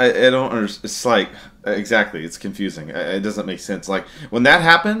what? I don't understand. It's like. Exactly, it's confusing. It doesn't make sense. Like when that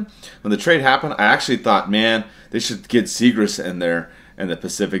happened, when the trade happened, I actually thought, man, they should get Zegras in there in the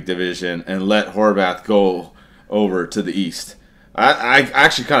Pacific Division and let Horvat go over to the East. I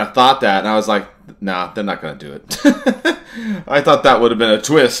actually kind of thought that, and I was like, nah, they're not going to do it. I thought that would have been a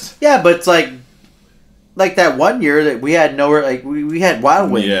twist. Yeah, but it's like that one year that we had nowhere. Like we had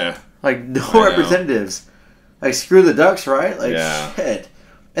Wild Wing. Yeah, like no representatives. Like screw the Ducks, right? Like shit.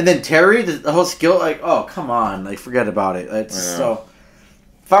 And then Terry, the whole skill, like, oh, come on. Like, forget about it. It's so...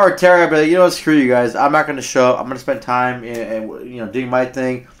 If I were Terry, I'd be like, you know what, screw you guys. I'm not going to show up. I'm going to spend time doing my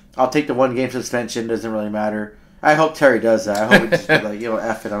thing. I'll take the 1 game suspension. Doesn't really matter. I hope Terry does that. I hope he just be like,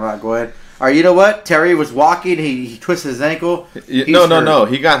 F it, I'm not going. Or you know what? Terry was walking. He twisted his ankle. No.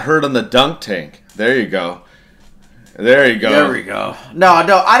 He got hurt on the dunk tank. There you go. There we go. No,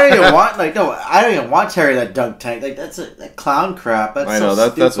 I don't even want I don't even want Terry that dunk tank. Like that's that clown crap.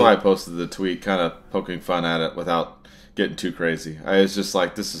 That's that's why I posted the tweet, kind of poking fun at it without getting too crazy. I was just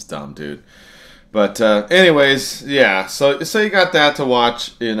like, this is dumb, dude. But anyways, yeah. So you got that to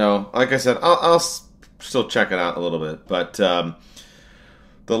watch. Like I said, I'll still check it out a little bit. But the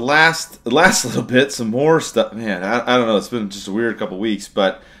last little bit, some more stuff. Man, I don't know. It's been just a weird couple weeks,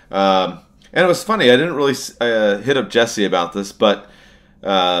 but. And it was funny. I didn't really hit up Jesse about this, but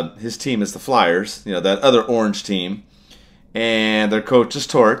his team is the Flyers, that other orange team, and their coach is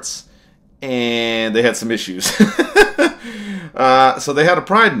Torts, and they had some issues. So they had a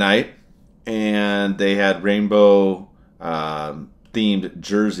Pride night, and they had rainbow themed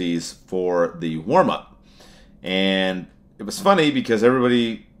jerseys for the warm-up. And it was funny because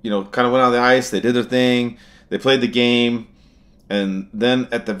everybody, kind of went on the ice. They did their thing. They played the game. And then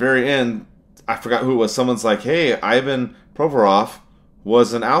at the very end, I forgot who it was. Someone's like, hey, Ivan Provorov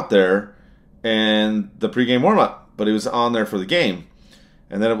wasn't out there in the pregame warm-up, but he was on there for the game.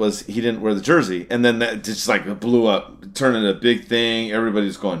 And then he didn't wear the jersey. And then that just like blew up, turned into a big thing.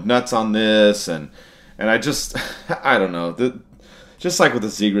 Everybody's going nuts on this. And I just, I don't know. Just like with the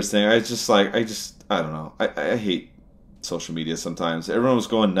Zegras thing, I don't know. I hate social media sometimes. Everyone was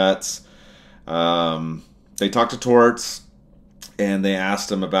going nuts. They talked to Torts. And they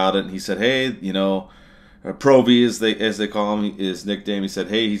asked him about it, and he said, "Hey, Provi, as they call him, his nickname." He said,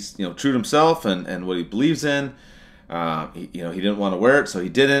 "Hey, he's true to himself and what he believes in. He didn't want to wear it, so he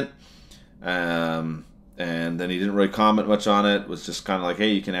didn't. And then he didn't really comment much on it. It was just kind of like,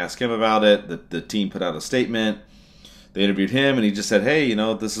 hey, you can ask him about it. The team put out a statement. They interviewed him, and he just said, hey,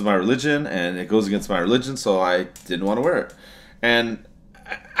 this is my religion, and it goes against my religion, so I didn't want to wear it. And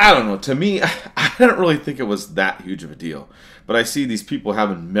I don't know. To me, I don't really think it was that huge of a deal. But I see these people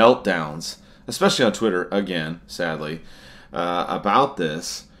having meltdowns, especially on Twitter, again, sadly, about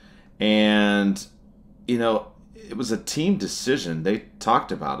this. And, it was a team decision. They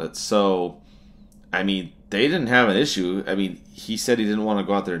talked about it. So, I mean, they didn't have an issue. I mean, he said he didn't want to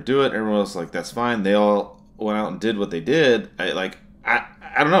go out there and do it. Everyone else was like, that's fine. They all went out and did what they did. I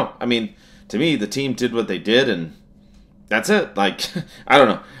don't know. I mean, to me, the team did what they did, and that's it. Like, I don't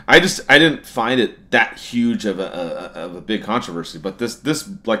know. I didn't find it that huge of a big controversy. But this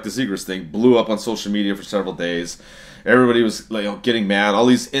like the Zegras thing blew up on social media for several days. Everybody was getting mad. All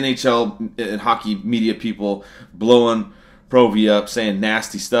these NHL and hockey media people blowing Provi up, saying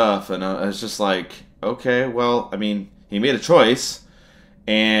nasty stuff, and I was just like, okay, well, I mean, he made a choice,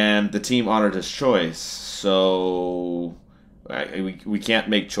 and the team honored his choice. So we can't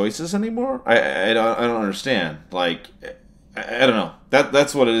make choices anymore. I don't understand. Like, I don't know.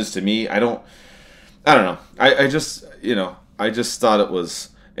 That's what it is to me. I don't. I don't know. I just thought it was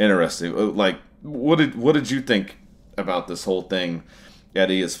interesting. Like, what did you think about this whole thing,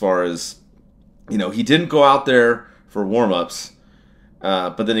 Eddie? As far as he didn't go out there for warm-ups,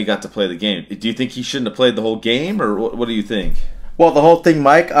 but then he got to play the game. Do you think he shouldn't have played the whole game, or what do you think? Well, the whole thing,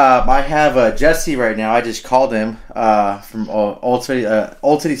 Mike. I have Jesse right now. I just called him from Old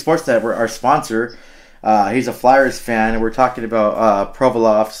City Sports Network, our sponsor. He's a Flyers fan, and we're talking about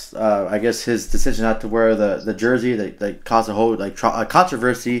Provolov's, I guess, his decision not to wear the jersey that caused a whole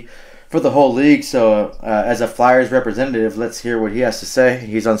controversy for the whole league. So, as a Flyers representative, let's hear what he has to say.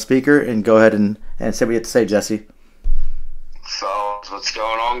 He's on speaker, and go ahead and say what you have to say, Jesse. So, what's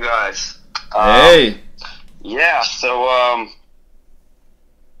going on, guys? Hey. Yeah. So,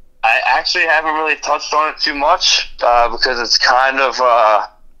 I actually haven't really touched on it too much because it's kind of a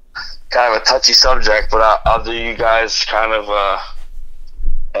touchy subject, but I'll do you guys kind of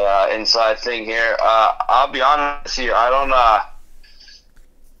inside thing here. I'll be honest with you, I don't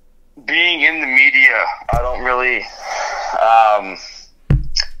being in the media, I don't really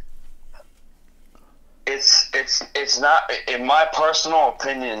it's not, in my personal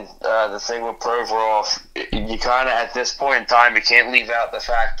opinion, the thing with Provorov, you kind of, at this point in time, you can't leave out the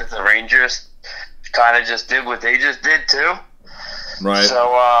fact that the Rangers kind of just did what they just did too. Right.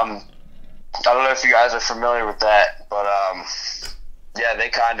 So, I don't know if you guys are familiar with that, but yeah, they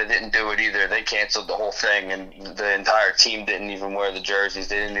kind of didn't do it either. They canceled the whole thing, and the entire team didn't even wear the jerseys.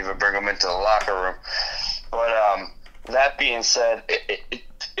 They didn't even bring them into the locker room. But that being said,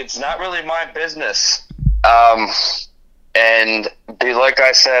 it's not really my business. And like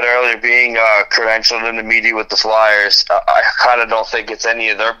I said earlier, being credentialed in the media with the Flyers, I kind of don't think it's any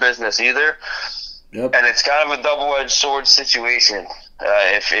of their business either. Yep. And it's kind of a double-edged sword situation.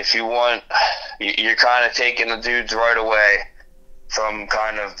 If you want, you're kind of taking the dudes right away from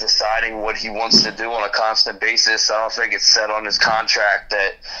kind of deciding what he wants to do on a constant basis. I don't think it's set on his contract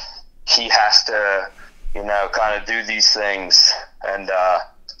that he has to, kind of do these things. And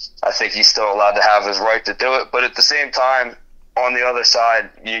I think he's still allowed to have his right to do it. But at the same time, on the other side,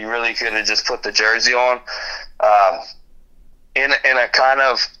 you really could have just put the jersey on. In a kind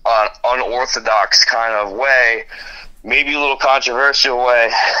of unorthodox kind of way, maybe a little controversial way.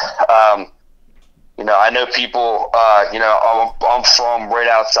 I know people, I'm from right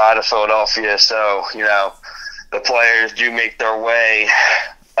outside of Philadelphia, so, the players do make their way,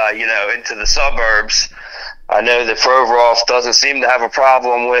 into the suburbs. I know that Provorov doesn't seem to have a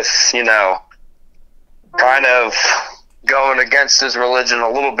problem with, kind of going against his religion a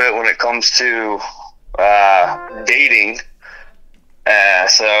little bit when it comes to dating.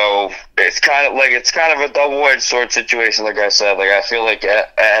 So it's kind of a double-edged sword situation. Like I said, I feel like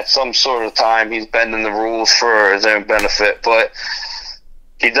at some sort of time he's bending the rules for his own benefit, but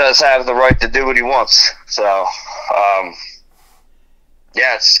he does have the right to do what he wants. So,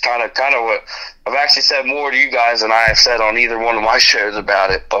 yeah, it's kind of what I've actually said more to you guys than I have said on either one of my shows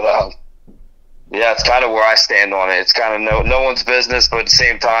about it. But yeah, it's kind of where I stand on it. It's kind of no one's business, but at the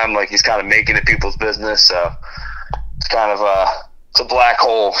same time, he's kind of making it people's business. So it's kind of it's a black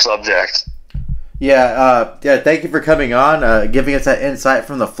hole subject. Yeah, thank you for coming on, giving us that insight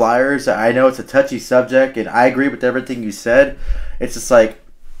from the Flyers. I know it's a touchy subject, and I agree with everything you said. It's just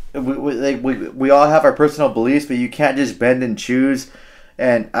we all have our personal beliefs, but you can't just bend and choose.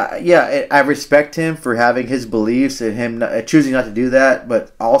 And I respect him for having his beliefs and him choosing not to do that.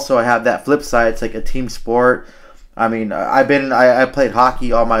 But also, I have that flip side. It's like a team sport. I mean, I played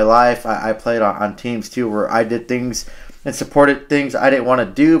hockey all my life. I played on teams too, where I did things and supported things I didn't want to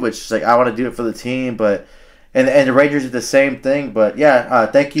do, but just I want to do it for the team. But and the Rangers did the same thing. But yeah,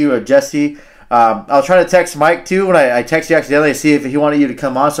 thank you, Jesse. I was trying to text Mike too when I texted you accidentally to see if he wanted you to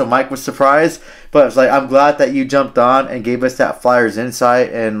come on, so Mike was surprised. But it's I'm glad that you jumped on and gave us that Flyers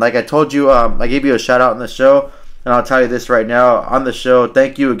insight. And like I told you, I gave you a shout out on the show, and I'll tell you this right now on the show.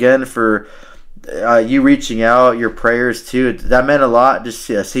 Thank you again for you reaching out, your prayers too. That meant a lot. Just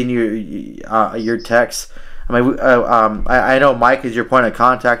seeing your texts. I mean, I know Mike is your point of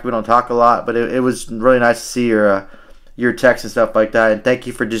contact. We don't talk a lot, but it was really nice to see your texts and stuff like that. And thank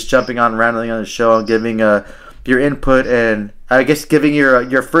you for just jumping on randomly on the show and giving your input, and I guess giving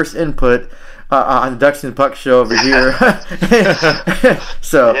your first input on the Ducks and Pucks show over here.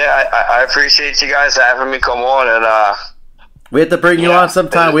 So yeah, I appreciate you guys having me come on, and we have to bring you on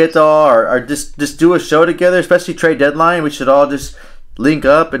sometime. We have to all or just do a show together, especially trade deadline. We should all just link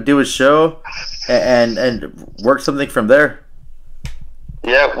up and do a show and work something from there.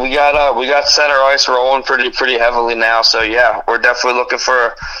 Yeah, we got center ice rolling pretty heavily now. So yeah, we're definitely looking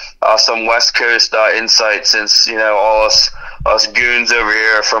for some West Coast insight, since all us goons over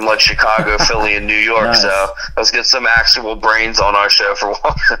here from like Chicago, Philly, and New York. Nice. So let's get some actual brains on our show for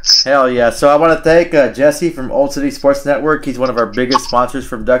once. Hell yeah. So I want to thank Jesse from Old City Sports Network. He's one of our biggest sponsors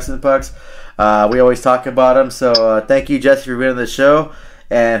from Ducks and Pucks. We always talk about him. So thank you, Jesse, for being on the show.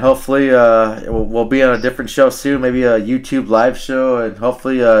 And hopefully we'll be on a different show soon, maybe a YouTube live show, and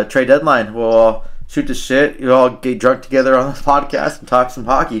hopefully trade deadline. We'll all shoot the shit. You'll all get drunk together on this podcast and talk some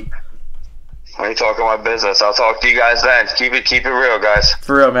hockey. When you talking my business, I'll talk to you guys then. Keep it real, guys.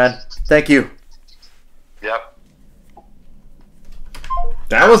 For real, man. Thank you. Yep.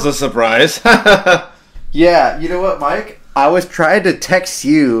 That was a surprise. Yeah, you know what, Mike? I was trying to text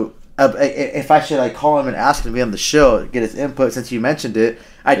you if I should like call him and ask him to be on the show, get his input since you mentioned it.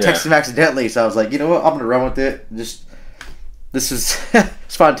 I texted him accidentally, so I was like, you know what? I'm gonna run with it. Just this is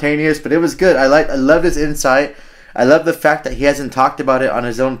spontaneous, but it was good. I loved his insight. I love the fact that he hasn't talked about it on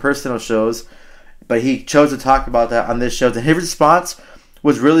his own personal shows, but he chose to talk about that on this show. And his response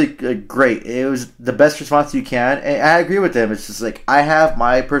was really great. It was the best response you can, and I agree with him. It's just like I have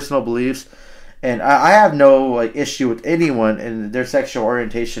my personal beliefs. And I have no issue with anyone and their sexual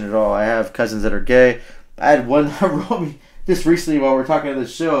orientation at all. I have cousins that are gay. I had one that wrote me just recently while we were talking on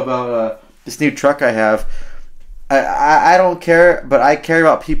this show about this new truck I have. I don't care, but I care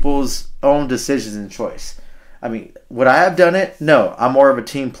about people's own decisions and choice. I mean, would I have done it? No. I'm more of a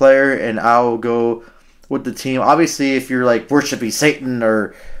team player, and I'll go with the team. Obviously, if you're worshiping Satan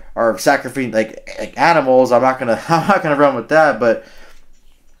or sacrificing like animals, I'm not gonna run with that. But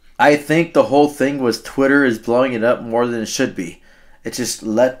I think the whole thing was Twitter is blowing it up more than it should be. It's just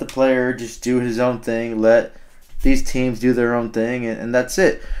let the player just do his own thing. Let these teams do their own thing, and that's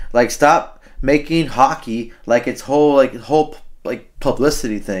it. Stop making hockey like its whole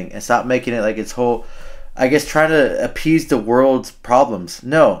publicity thing, and stop making it like its whole, I guess, trying to appease the world's problems.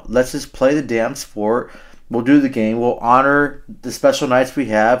 No, let's just play the damn sport. We'll do the game. We'll honor the special nights we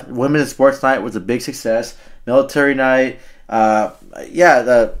have. Women's Sports Night was a big success. Military Night. I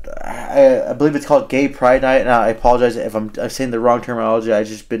believe it's called Gay Pride Night, and I apologize if I'm saying the wrong terminology. I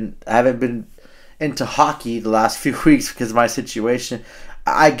haven't been into hockey the last few weeks because of my situation.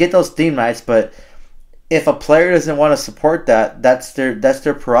 I get those theme nights, but if a player doesn't want to support that, that's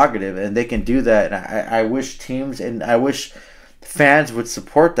their prerogative, and they can do that. And I wish teams and I wish fans would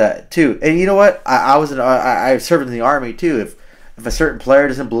support that too. And you know what? I served in the Army too. If a certain player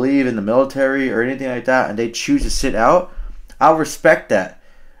doesn't believe in the military or anything like that, and they choose to sit out, I'll respect that.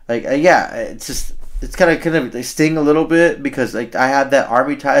 It's kind of sting a little bit because I have that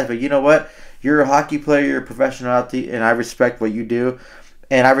Army ties, but you know what? You're a hockey player, you're a professional athlete, and I respect what you do,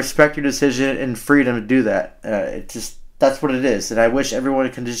 and I respect your decision and freedom to do that. That's what it is, and I wish everyone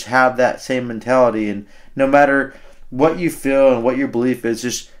can just have that same mentality. And no matter what you feel and what your belief is,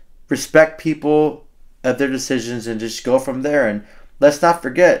 just respect people at their decisions and just go from there. And let's not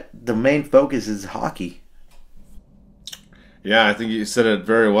forget, the main focus is hockey. Yeah, I think you said it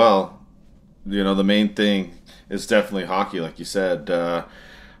very well. The main thing is definitely hockey, like you said. It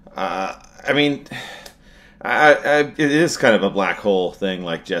is kind of a black hole thing,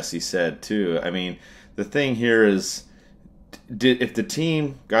 like Jesse said, too. I mean, the thing here is, if the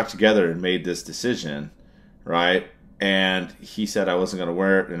team got together and made this decision, right, and he said I wasn't going to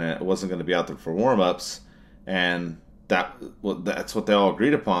wear it and it wasn't going to be out there for warm-ups, and that's what they all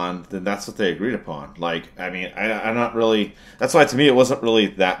agreed upon, then that's what they agreed upon. I'm not really... That's why, to me, it wasn't really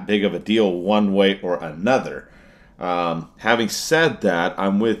that big of a deal one way or another. Having said that,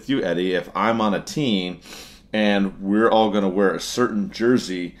 I'm with you, Eddie. If I'm on a team and we're all going to wear a certain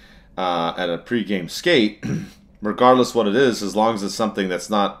jersey at a pregame skate, regardless what it is, as long as it's something that's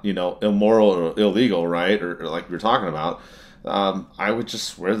not, immoral or illegal, right, or like we were talking about, I would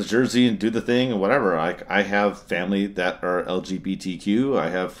just wear the jersey and do the thing and whatever. I have family that are LGBTQ. I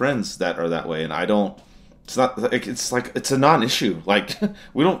have friends that are that way, and I don't. It's not. It's a non-issue.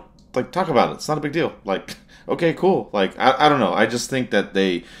 We don't talk about it. It's not a big deal. Okay, cool. I don't know. I just think that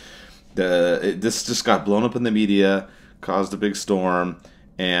this just got blown up in the media, caused a big storm,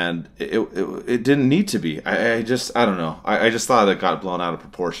 and it didn't need to be. I don't know. I just thought it got blown out of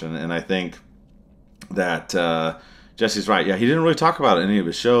proportion, and I think that. Jesse's right. Yeah, he didn't really talk about it in any of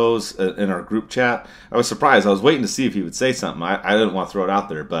his shows in our group chat. I was surprised. I was waiting to see if he would say something. I didn't want to throw it out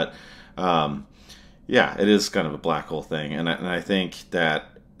there, but it is kind of a black hole thing, and I think that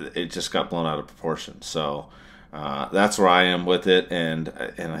it just got blown out of proportion. So that's where I am with it, and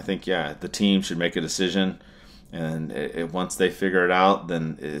I think the team should make a decision, and once they figure it out,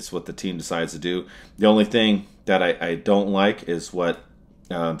 then it's what the team decides to do. The only thing that I don't like is what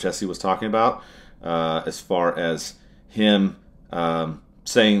Jesse was talking about as far as him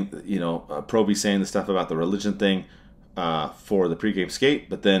saying, Proby saying the stuff about the religion thing for the pregame skate,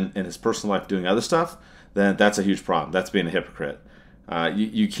 but then in his personal life doing other stuff, then that's a huge problem. That's being a hypocrite.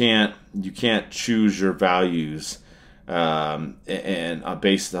 You can't choose your values and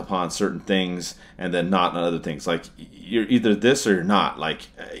based upon certain things and then not on other things. Like, you're either this or you're not. Like,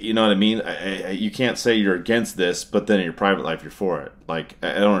 you know what I mean? You can't say you're against this, but then in your private life you're for it. Like,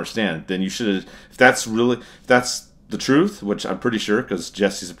 I don't understand. Then you should, if that's the truth, which I'm pretty sure, because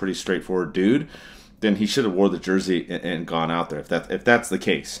Jesse's a pretty straightforward dude, then he should have wore the jersey and gone out there if that's the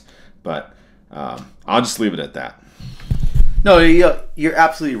case. But I'll just leave it at that. No, you're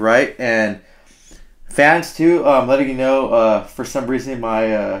absolutely right, and fans too. Letting you know, for some reason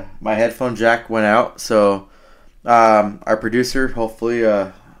my headphone jack went out, so our producer, hopefully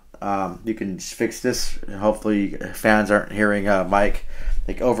you can fix this. Hopefully fans aren't hearing Mike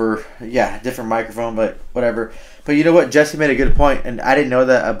like over different microphone, but whatever. But you know what, Jesse made a good point, and I didn't know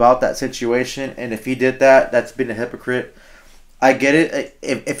that about that situation. And if he did that, that's being a hypocrite. I get it.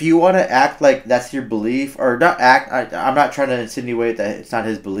 If you want to act like that's your belief, or not act, I'm not trying to insinuate that it's not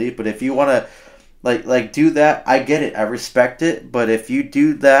his belief, but if you want to like do that, I get it. I respect it. But if you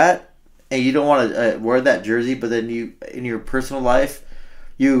do that and you don't want to wear that jersey, but then you in your personal life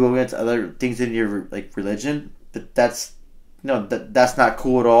you go against other things in your religion, that's not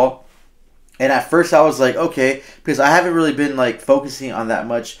cool at all. And at first I was like, okay, because I haven't really been focusing on that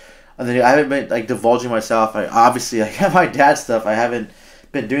much. I haven't been divulging myself. I have my dad's stuff. I haven't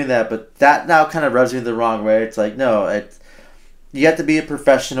been doing that, but that now kind of rubs me the wrong way. It's like, no, you have to be a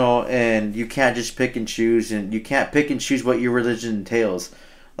professional, and you can't just pick and choose, and you can't pick and choose what your religion entails.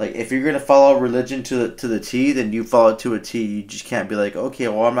 Like, if you're gonna follow religion to the T, then you follow it to a T. You just can't be like, okay,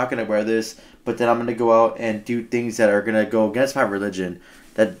 well, I'm not gonna wear this, but then I'm gonna go out and do things that are gonna go against my religion.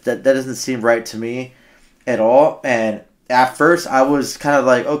 That doesn't seem right to me at all. And at first, I was kind of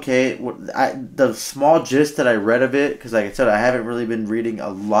like, okay, the small gist that I read of it, because like I said, I haven't really been reading a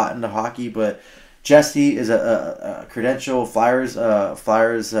lot into hockey, but Jesse is a credential Flyers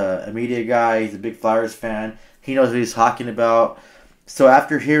a media guy. He's a big Flyers fan. He knows what he's talking about. So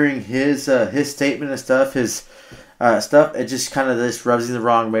after hearing his statement and stuff, his stuff, it just kind of just rubs me the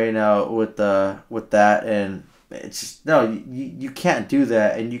wrong way now with that, and it's just, no, you can't do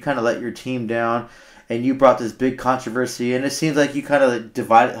that, and you kind of let your team down. And you brought this big controversy, and it seems like you kind of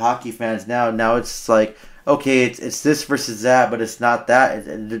divided hockey fans now. Now it's like, okay, it's this versus that, but it's not that.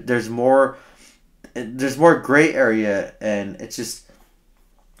 There's more gray area, and it's just,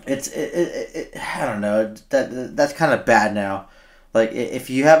 I don't know. That's kind of bad now. Like, if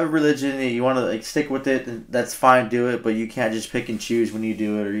you have a religion and you want to stick with it, then that's fine, do it. But you can't just pick and choose when you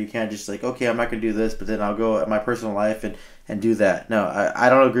do it, or you can't just okay, I'm not gonna do this, but then I'll go at my personal life and do that. No, I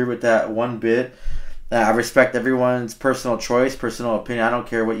don't agree with that one bit. I respect everyone's personal choice, personal opinion. I don't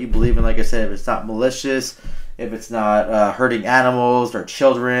care what you believe in. Like I said, if it's not malicious, if it's not hurting animals or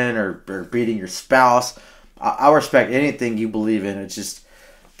children or beating your spouse, I'll respect anything you believe in. It's just,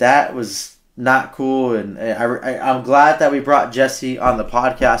 that was not cool. And I'm glad that we brought Jesse on the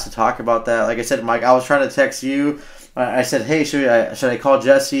podcast to talk about that. Like I said, Mike, I was trying to text you. I said, hey, should I call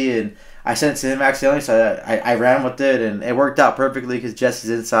Jesse? And I sent it to him accidentally, so I ran with it. And it worked out perfectly because Jesse's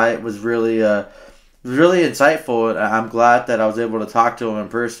insight was really insightful, and I'm glad that I was able to talk to him in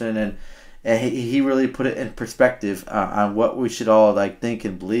person, and he really put it in perspective on what we should all think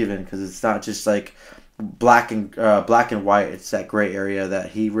and believe in, because it's not just black and white. It's that gray area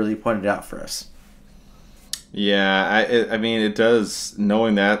that he really pointed out for us. Yeah, I mean, it does.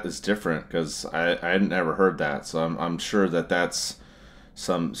 Knowing that is different, because I had never heard that, so I'm sure that's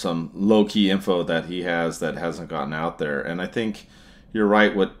some low key info that he has that hasn't gotten out there. And I think you're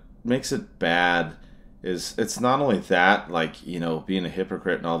right. What makes it bad is it's not only that, being a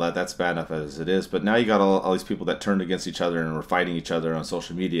hypocrite and all that, that's bad enough as it is, but now you got all these people that turned against each other and were fighting each other on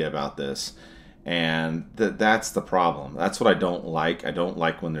social media about this, and that's the problem. That's what I don't like. I don't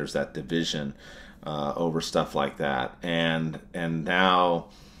like when there's that division over stuff like that, and now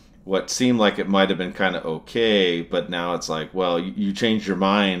what seemed like it might have been kind of okay, but now it's like, well, you changed your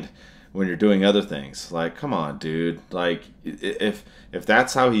mind when you're doing other things. Like, come on, dude. Like, if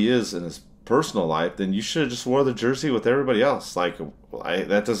that's how he is in his personal life, then you should have just wore the jersey with everybody else.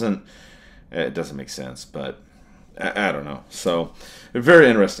 It doesn't make sense, but I don't know. So, very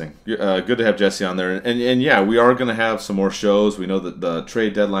interesting. Good to have Jesse on there. And yeah, we are going to have some more shows. We know that the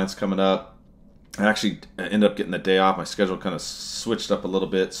trade deadline's coming up. I actually ended up getting the day off. My schedule kind of switched up a little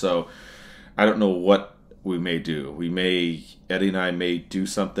bit, so I don't know what we may do. Eddie and I may do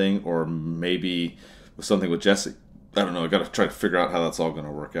something, or maybe something with Jesse. I don't know. I got to try to figure out how that's all going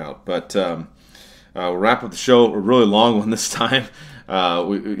to work out. But we'll wrap up the show. A really long one this time.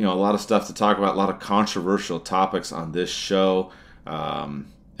 a lot of stuff to talk about, a lot of controversial topics on this show.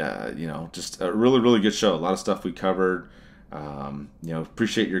 Just a really, really good show. A lot of stuff we covered.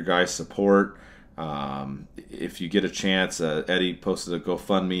 Appreciate your guys' support. If you get a chance, Eddie posted a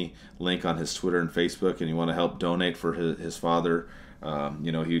GoFundMe link on his Twitter and Facebook, and you want to help donate for his father,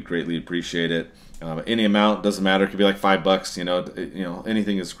 he would greatly appreciate it. Any amount, doesn't matter. It could be like $5.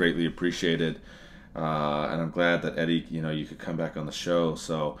 Anything is greatly appreciated. And I'm glad that Eddie, you could come back on the show.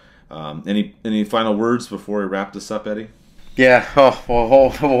 So, any final words before we wrap this up, Eddie? Yeah.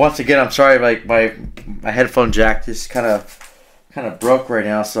 Once again, I'm sorry. Like my headphone jack just kind of broke right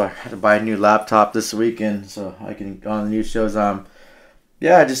now, so I had to buy a new laptop this weekend so I can go on the new shows.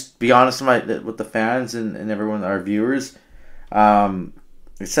 Just be honest with the fans and everyone, our viewers. Like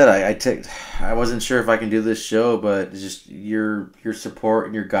I said, I wasn't sure if I can do this show, but just your support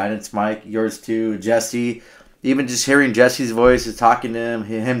and your guidance, Mike, yours too, Jesse. Even just hearing Jesse's voice and talking to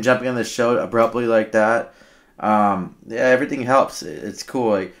him jumping on the show abruptly like that. Everything helps. It's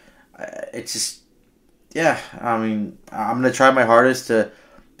cool. Like, it's just, I'm gonna try my hardest to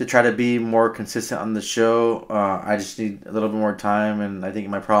try to be more consistent on the show. I just need a little bit more time, and I think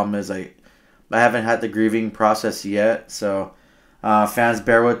my problem is I haven't had the grieving process yet. So, fans,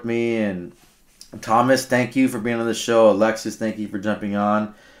 bear with me. And Thomas, thank you for being on the show. Alexis, thank you for jumping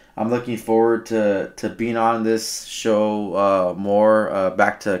on. I'm looking forward to being on this show more,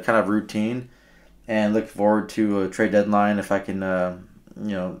 back to kind of routine, and look forward to a trade deadline if I can,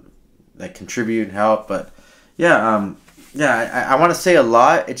 contribute and help. But I want to say a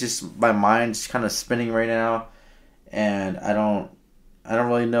lot. It's just my mind's kind of spinning right now, and I don't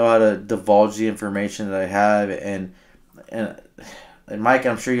really know how to divulge the information that I have. And Mike,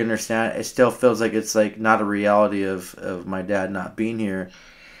 I'm sure you understand. It still feels like it's like not a reality of my dad not being here.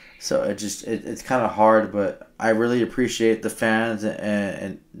 So it's kind of hard, but I really appreciate the fans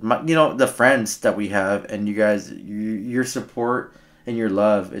and the friends that we have, and you guys, your support and your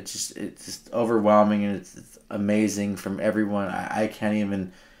love. It's just overwhelming, and it's amazing from everyone. I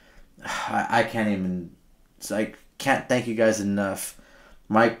can't thank you guys enough.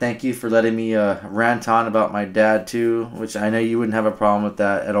 Mike, thank you for letting me rant on about my dad too, which I know you wouldn't have a problem with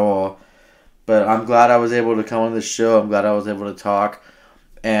that at all. But I'm glad I was able to come on this show. I'm glad I was able to talk.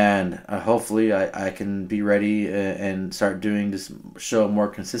 And hopefully I can be ready and start doing this show more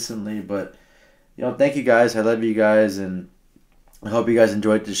consistently. But, thank you guys. I love you guys, and I hope you guys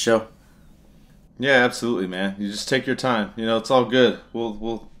enjoyed this show. Yeah, absolutely, man. You just take your time. It's all good.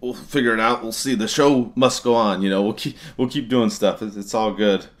 We'll figure it out. We'll see. The show must go on. We'll keep doing stuff. It's all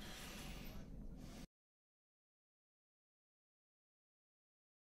good.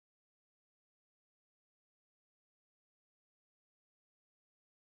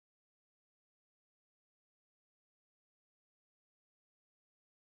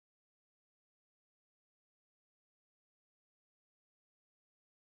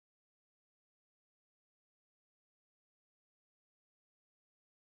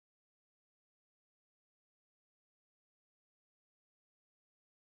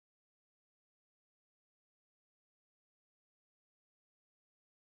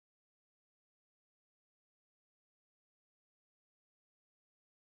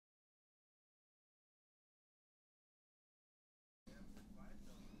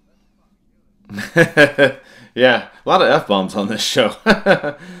 Yeah, a lot of F-bombs on this show.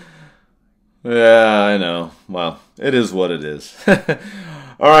 Yeah, I know. Well, it is what it is.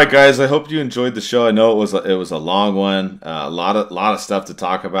 All right, guys. I hope you enjoyed the show. I know it was a long one. A lot of stuff to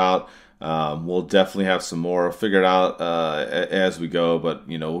talk about. We'll definitely have some more. We'll figure it out as we go, but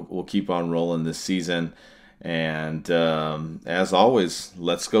we'll keep on rolling this season. And as always,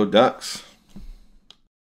 let's go Ducks.